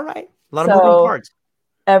 Okay. All right. A lot of moving So parts.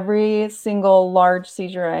 every single large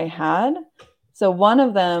seizure I had, so one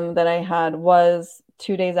of them that I had was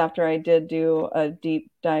 2 days after I did do a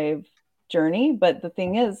deep dive journey. But the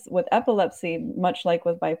thing is, with epilepsy, much like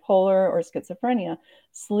with bipolar or schizophrenia,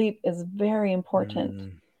 sleep is very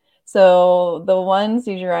important. So the one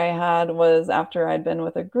seizure I had was after I'd been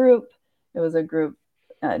with a group. It was a group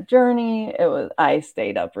journey. I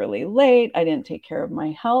stayed up really late. I didn't take care of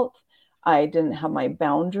my health. I didn't have my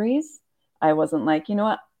boundaries. I wasn't like, you know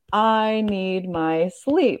what? I need my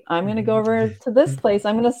sleep. I'm going to go over to this place.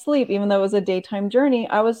 I'm going to sleep, even though it was a daytime journey.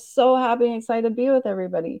 I was so happy and excited to be with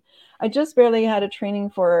everybody. I just barely had a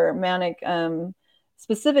training for manic,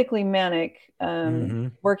 specifically manic,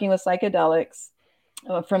 working with psychedelics.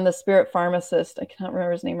 From the spirit pharmacist. I can't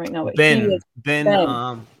remember his name right now, but Ben.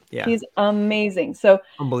 Yeah. He's amazing. So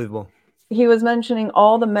unbelievable. He was mentioning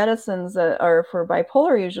all the medicines that are for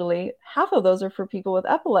bipolar. Usually half of those are for people with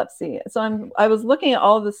epilepsy. So I was looking at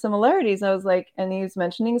all of the similarities. I was like, and he was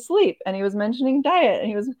mentioning sleep and he was mentioning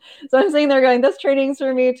diet. So I'm sitting there going, this training's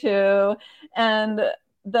for me too. And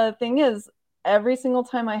the thing is, every single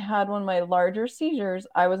time I had one of my larger seizures,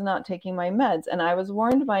 I was not taking my meds. And I was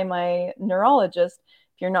warned by my neurologist,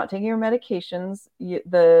 if you're not taking your medications,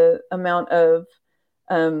 the amount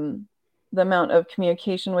of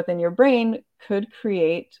communication within your brain could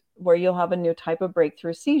create where you'll have a new type of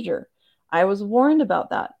breakthrough seizure. I was warned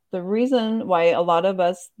about that. The reason why a lot of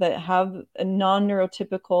us that have a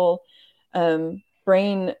non-neurotypical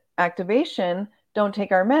brain activation don't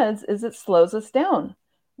take our meds is it slows us down.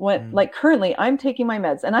 Like currently I'm taking my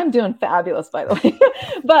meds and I'm doing fabulous, by the way.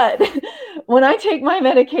 But when I take my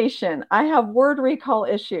medication, I have word recall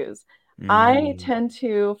issues. I tend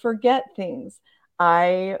to forget things.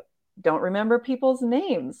 I don't remember people's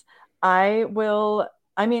names. It's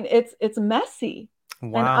messy.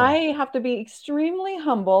 Wow. And I have to be extremely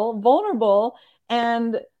humble, vulnerable,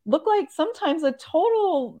 and look like sometimes a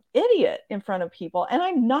total idiot in front of people. And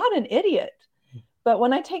I'm not an idiot. But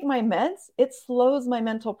when I take my meds, it slows my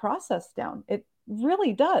mental process down. It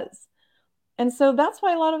really does. And so that's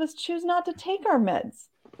why a lot of us choose not to take our meds,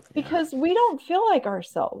 because we don't feel like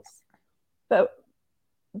ourselves. But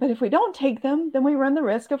if we don't take them, then we run the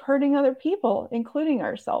risk of hurting other people, including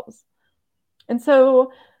ourselves. And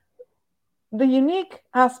so the unique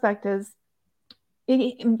aspect is,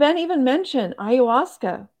 Ben even mentioned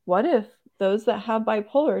ayahuasca. What if those that have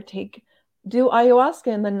bipolar do ayahuasca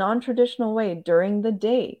in the non-traditional way during the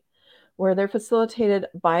day, where they're facilitated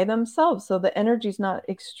by themselves, so the energy's not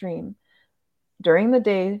extreme during the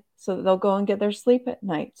day, so that they'll go and get their sleep at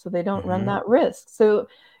night, so they don't run that risk. So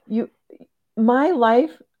my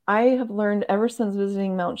life, I have learned ever since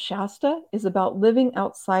visiting Mount Shasta, is about living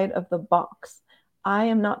outside of the box. I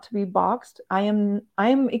am not to be boxed. I am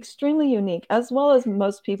extremely unique, as well as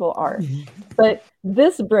most people are. But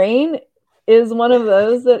this brain is one of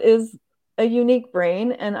those that is a unique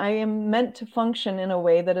brain, and I am meant to function in a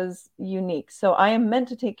way that is unique. So I am meant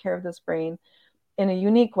to take care of this brain in a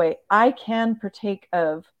unique way. I can partake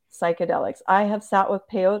of psychedelics. I have sat with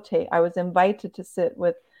peyote. I was invited to sit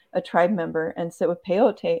with a tribe member and sit with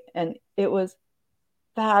peyote, and it was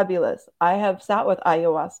fabulous. I have sat with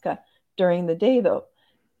ayahuasca during the day, though.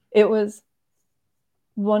 It was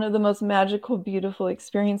one of the most magical, beautiful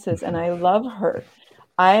experiences, and I love her.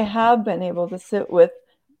 I have been able to sit with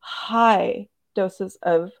high doses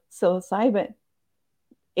of psilocybin,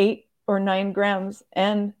 8 or 9 grams,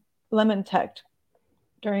 and lemon tech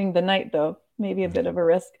during the night, though, maybe a bit of a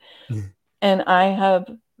risk. And I have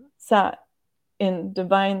sat in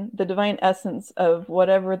the divine essence of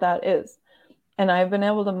whatever that is. And I've been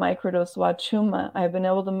able to microdose wachuma. I've been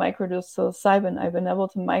able to microdose psilocybin. I've been able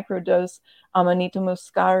to microdose Amanita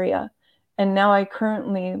muscaria. And now I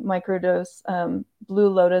currently microdose Blue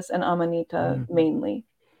Lotus and Amanita mainly.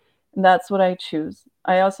 And that's what I choose.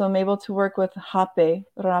 I also am able to work with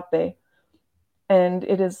rape. And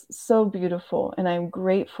it is so beautiful. And I'm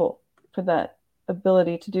grateful for that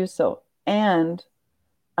ability to do so. And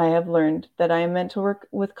I have learned that I am meant to work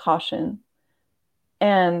with caution,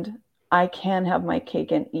 and I can have my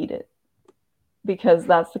cake and eat it, because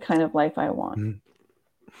that's the kind of life I want.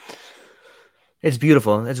 It's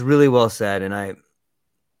beautiful. It's really well said. And I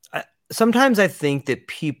sometimes I think that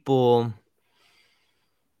people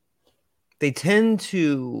they tend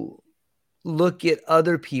to look at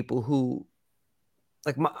other people who,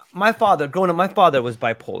 like my father, growing up, my father was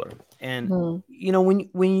bipolar. And, you know,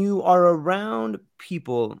 when you are around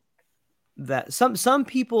people that some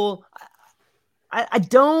people,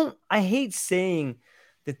 I hate saying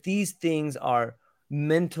that these things are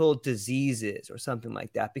mental diseases or something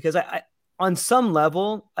like that, because I on some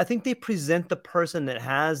level, I think they present the person that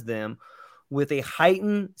has them with a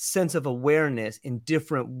heightened sense of awareness in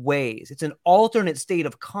different ways. It's an alternate state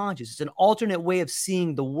of consciousness. It's an alternate way of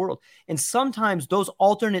seeing the world. And sometimes those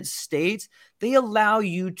alternate states, they allow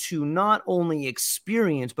you to not only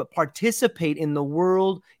experience, but participate in the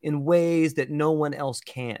world in ways that no one else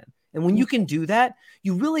can. And when you can do that,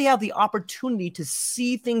 you really have the opportunity to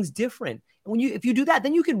see things different. And if you do that,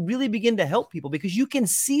 then you can really begin to help people, because you can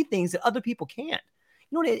see things that other people can't.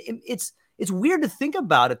 You know, it's weird to think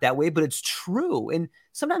about it that way, but it's true. And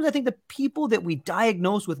sometimes I think the people that we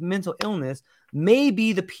diagnose with mental illness may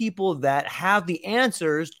be the people that have the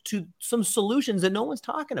answers to some solutions that no one's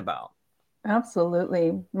talking about.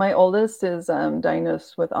 Absolutely. My oldest is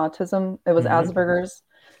diagnosed with autism. It was Asperger's.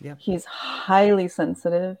 Yeah. He's highly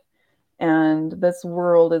sensitive, and this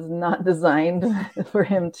world is not designed for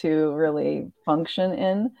him to really function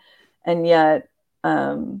in. And yet,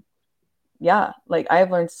 yeah, like I've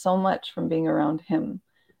learned so much from being around him.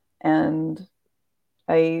 And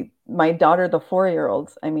my daughter, the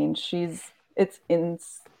 4-year-old, I mean, it's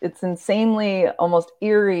insanely almost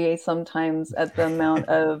eerie sometimes at the amount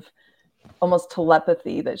of almost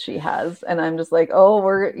telepathy that she has. And I'm just like, oh,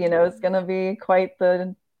 it's going to be quite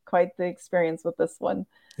the experience with this one,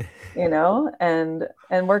 and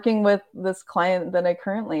working with this client that I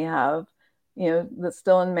currently have, that's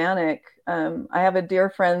still in manic. I have a dear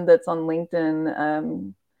friend that's on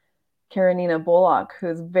LinkedIn, Karenina Bullock,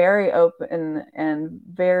 who's very open and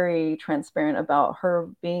very transparent about her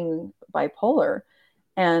being bipolar.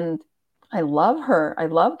 And I love her. I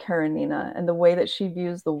love Karenina and the way that she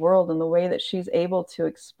views the world and the way that she's able to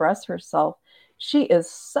express herself. She is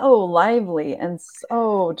so lively and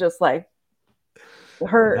so just like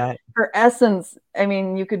her essence. I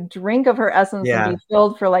mean, you could drink of her essence and be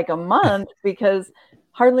filled for like a month, because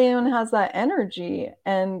hardly anyone has that energy.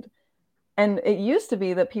 And it used to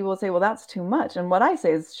be that people would say, well, that's too much. And what I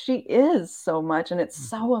say is, she is so much, and it's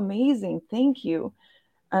so amazing. Thank you.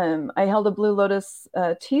 I held a Blue Lotus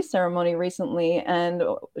tea ceremony recently, and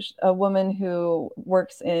a woman who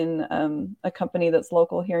works in a company that's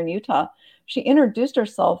local here in Utah, she introduced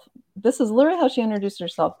herself. This is literally how she introduced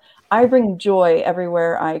herself. I bring joy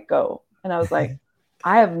everywhere I go. And I was like,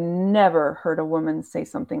 I have never heard a woman say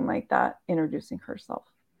something like that, introducing herself.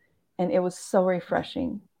 And it was so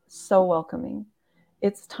refreshing, so welcoming.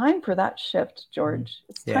 It's time for that shift, George.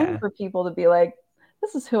 It's time for people to be like,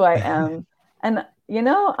 this is who I am. And,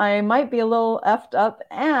 I might be a little effed up,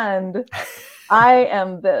 and I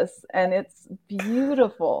am this. And it's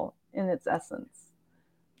beautiful in its essence.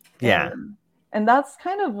 Yeah. And that's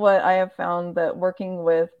kind of what I have found that working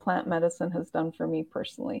with plant medicine has done for me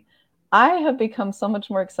personally. I have become so much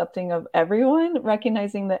more accepting of everyone,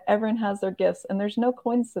 recognizing that everyone has their gifts and there's no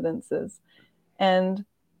coincidences. And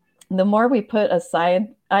the more we put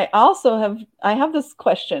aside, I have this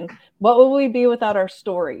question: what would we be without our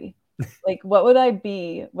story? Like, what would I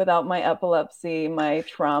be without my epilepsy, my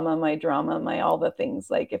trauma, my drama, my all the things?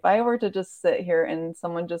 Like, if I were to just sit here and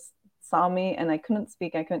someone just saw me and I couldn't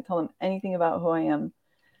speak, I couldn't tell them anything about who I am,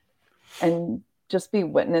 and just be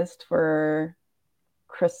witnessed for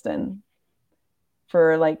Kristin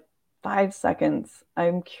for like 5 seconds,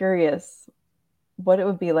 I'm curious what it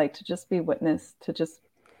would be like to just be witnessed to just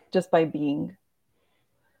by being.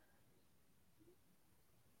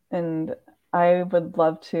 And I would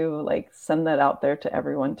love to like send that out there to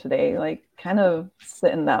everyone today, like kind of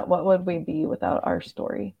sit in that. What would we be without our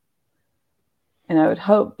story? And I would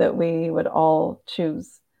hope that we would all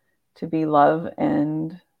choose to be love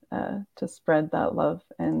and to spread that love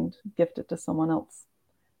and gift it to someone else.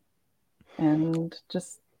 And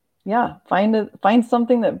just, find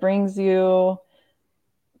something that brings you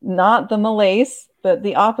not the malaise, but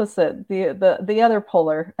the opposite, the other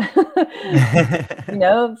polar,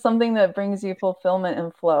 something that brings you fulfillment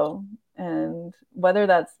and flow. And whether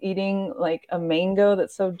that's eating like a mango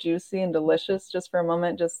that's so juicy and delicious just for a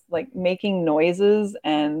moment, just like making noises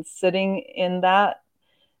and sitting in that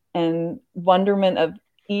and wonderment of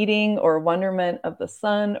eating, or wonderment of the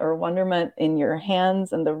sun, or wonderment in your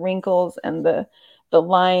hands and the wrinkles and the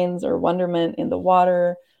lines, or wonderment in the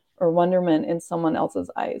water, or wonderment in someone else's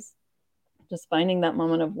eyes. Just finding that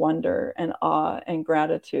moment of wonder and awe and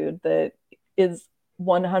gratitude that is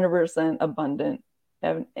 100% abundant.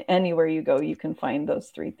 Anywhere you go, you can find those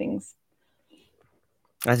three things.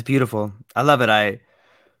 That's beautiful. I love it. I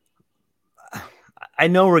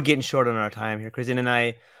know we're getting short on our time here, Kristin,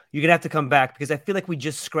 and you're gonna have to come back because I feel like we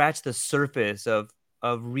just scratched the surface of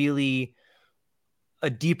really a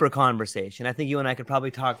deeper conversation. I think you and I could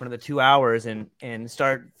probably talk for another 2 hours and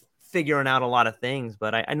start figuring out a lot of things.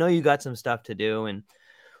 But I know you got some stuff to do. And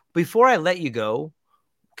before I let you go,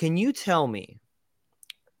 can you tell me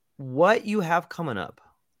what you have coming up,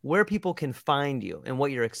 where people can find you, and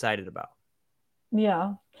what you're excited about?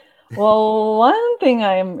 Yeah. Well, one thing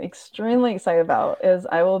I'm extremely excited about is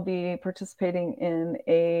I will be participating in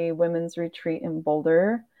a women's retreat in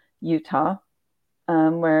Boulder, Utah,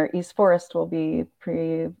 where East Forest will be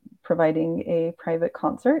providing a private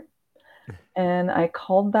concert. And I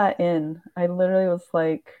called that in. I literally was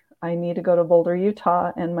like, I need to go to Boulder,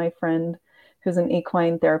 Utah. And my friend, who's an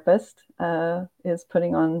equine therapist, is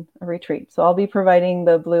putting on a retreat. So I'll be providing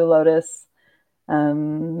the Blue Lotus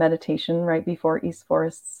meditation right before East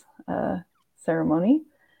Forest's ceremony.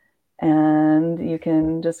 And you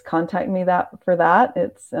can just contact me for that.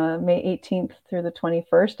 It's May 18th through the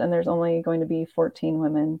 21st, and there's only going to be 14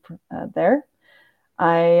 women there.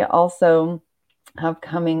 I also have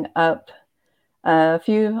coming up a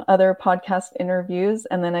few other podcast interviews,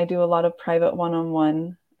 and then I do a lot of private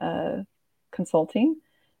one-on-one consulting.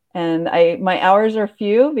 And my hours are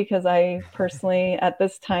few because I personally at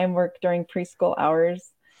this time work during preschool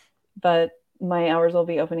hours, but my hours will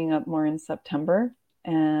be opening up more in September.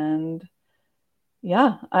 And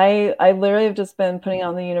yeah, I literally have just been putting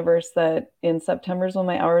out in the universe that in September is when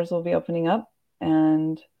my hours will be opening up,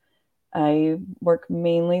 and I work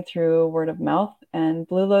mainly through word of mouth. And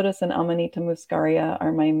Blue Lotus and Amanita muscaria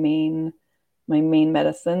are my main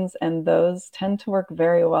medicines, and those tend to work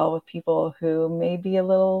very well with people who may be a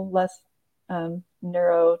little less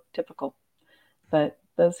neurotypical, but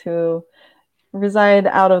those who reside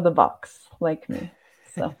out of the box like me.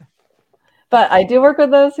 So, but I do work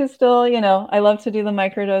with those who still, I love to do the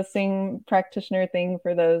microdosing practitioner thing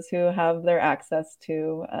for those who have their access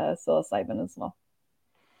to psilocybin as well.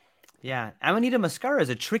 Yeah, Amanita muscaria is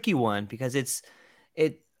a tricky one because it.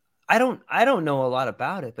 I don't know a lot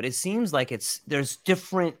about it, but it seems like there's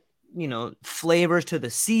different flavors to the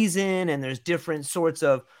season, and there's different sorts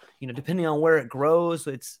of depending on where it grows.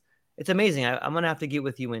 So it's amazing. I'm gonna have to get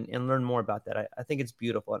with you and learn more about that. I think it's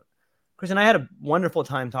beautiful. Kristin, I had a wonderful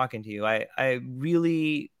time talking to you. I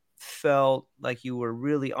really felt like you were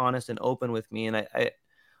really honest and open with me, and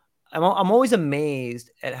I'm always amazed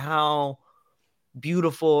at how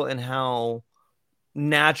beautiful and how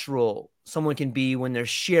natural someone can be when they're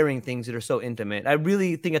sharing things that are so intimate. I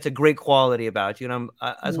really think that's a great quality about you, and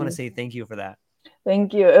I just want to say thank you for that.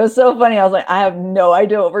 Thank you. It was so funny. I was like, I have no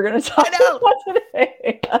idea what we're going to talk about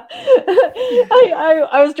today.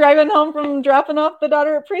 I was driving home from dropping off the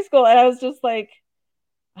daughter at preschool, and I was just like,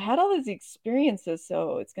 I had all these experiences,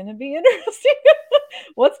 so it's going to be interesting.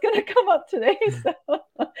 What's going to come up today? So,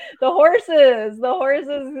 the horses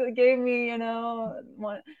gave me,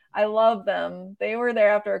 I love them. They were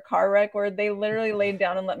there after a car wreck where they literally laid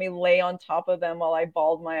down and let me lay on top of them while I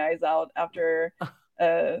bawled my eyes out after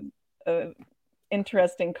a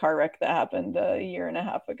interesting car wreck that happened a year and a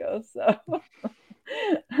half ago. So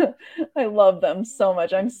I love them so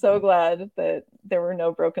much. I'm so glad that there were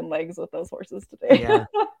no broken legs with those horses today.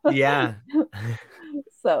 Yeah.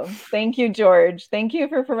 So thank you, George. Thank you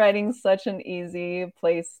for providing such an easy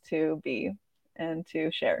place to be and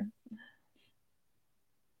to share.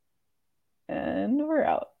 And we're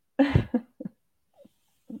out.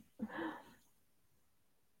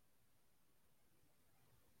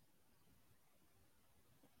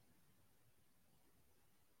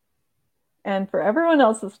 And for everyone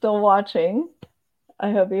else that's still watching,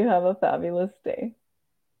 I hope you have a fabulous day.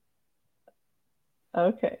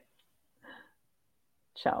 Okay.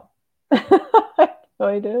 Ciao. No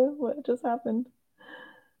idea what just happened.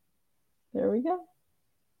 There we go.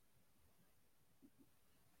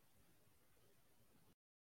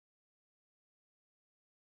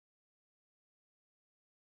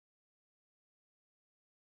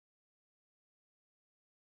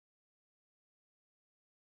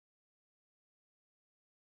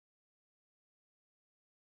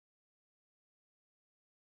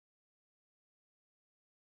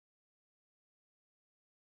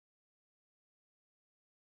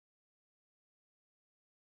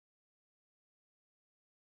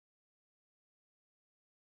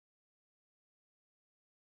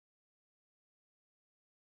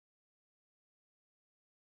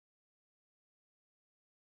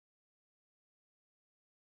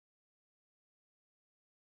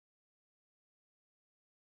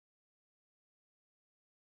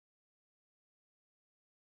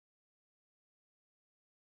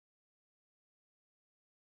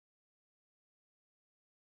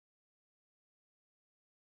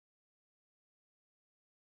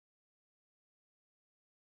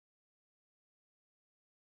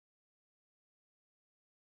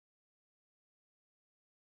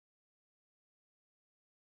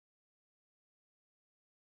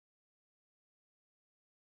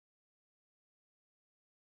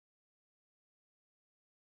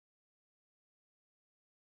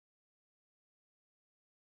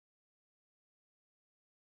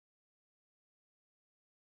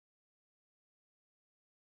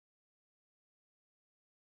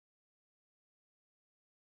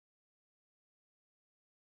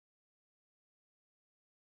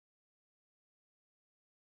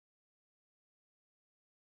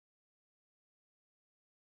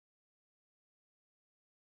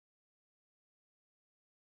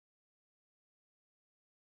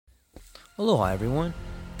 Aloha, everyone.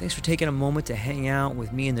 Thanks for taking a moment to hang out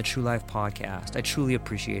with me in the True Life Podcast. I truly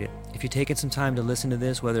appreciate it. If you're taking some time to listen to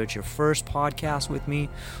this, whether it's your first podcast with me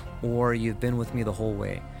or you've been with me the whole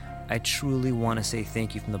way, I truly want to say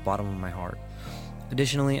thank you from the bottom of my heart.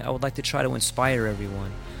 Additionally, I would like to try to inspire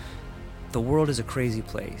everyone. The world is a crazy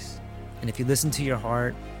place, and if you listen to your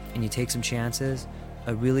heart and you take some chances,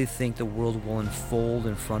 I really think the world will unfold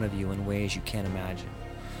in front of you in ways you can't imagine.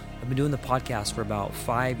 I've been doing the podcast for about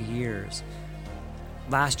 5 years.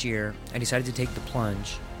 Last year, I decided to take the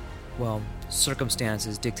plunge. Well,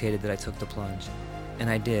 circumstances dictated that I took the plunge, and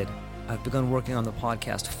I did. I've begun working on the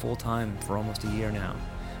podcast full-time for almost a year now,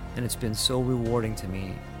 and it's been so rewarding to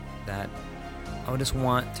me that I would just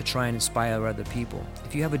want to try and inspire other people.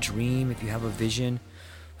 If you have a dream, if you have a vision,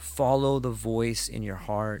 follow the voice in your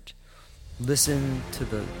heart, listen to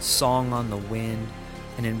the song on the wind,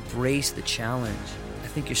 and embrace the challenge.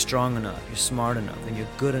 I think you're strong enough, you're smart enough, and you're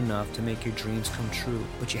good enough to make your dreams come true,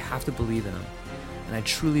 but you have to believe in them. And I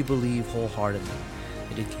truly believe wholeheartedly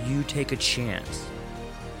that if you take a chance,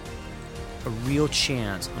 a real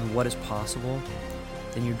chance on what is possible,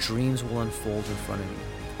 then your dreams will unfold in front of you.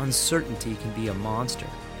 Uncertainty can be a monster.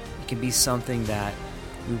 It can be something that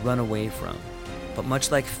we run away from. But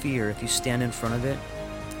much like fear, if you stand in front of it,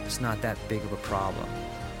 it's not that big of a problem.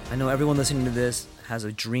 I know everyone listening to this has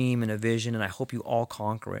a dream and a vision, and I hope you all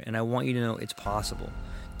conquer it. And I want you to know it's possible.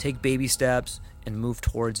 Take baby steps and move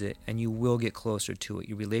towards it, and you will get closer to it.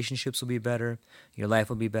 Your relationships will be better. Your life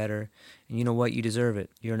will be better. And you know what? You deserve it.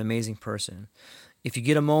 You're an amazing person. If you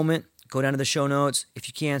get a moment, go down to the show notes. If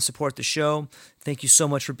you can, support the show. Thank you so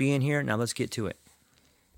much for being here. Now let's get to it.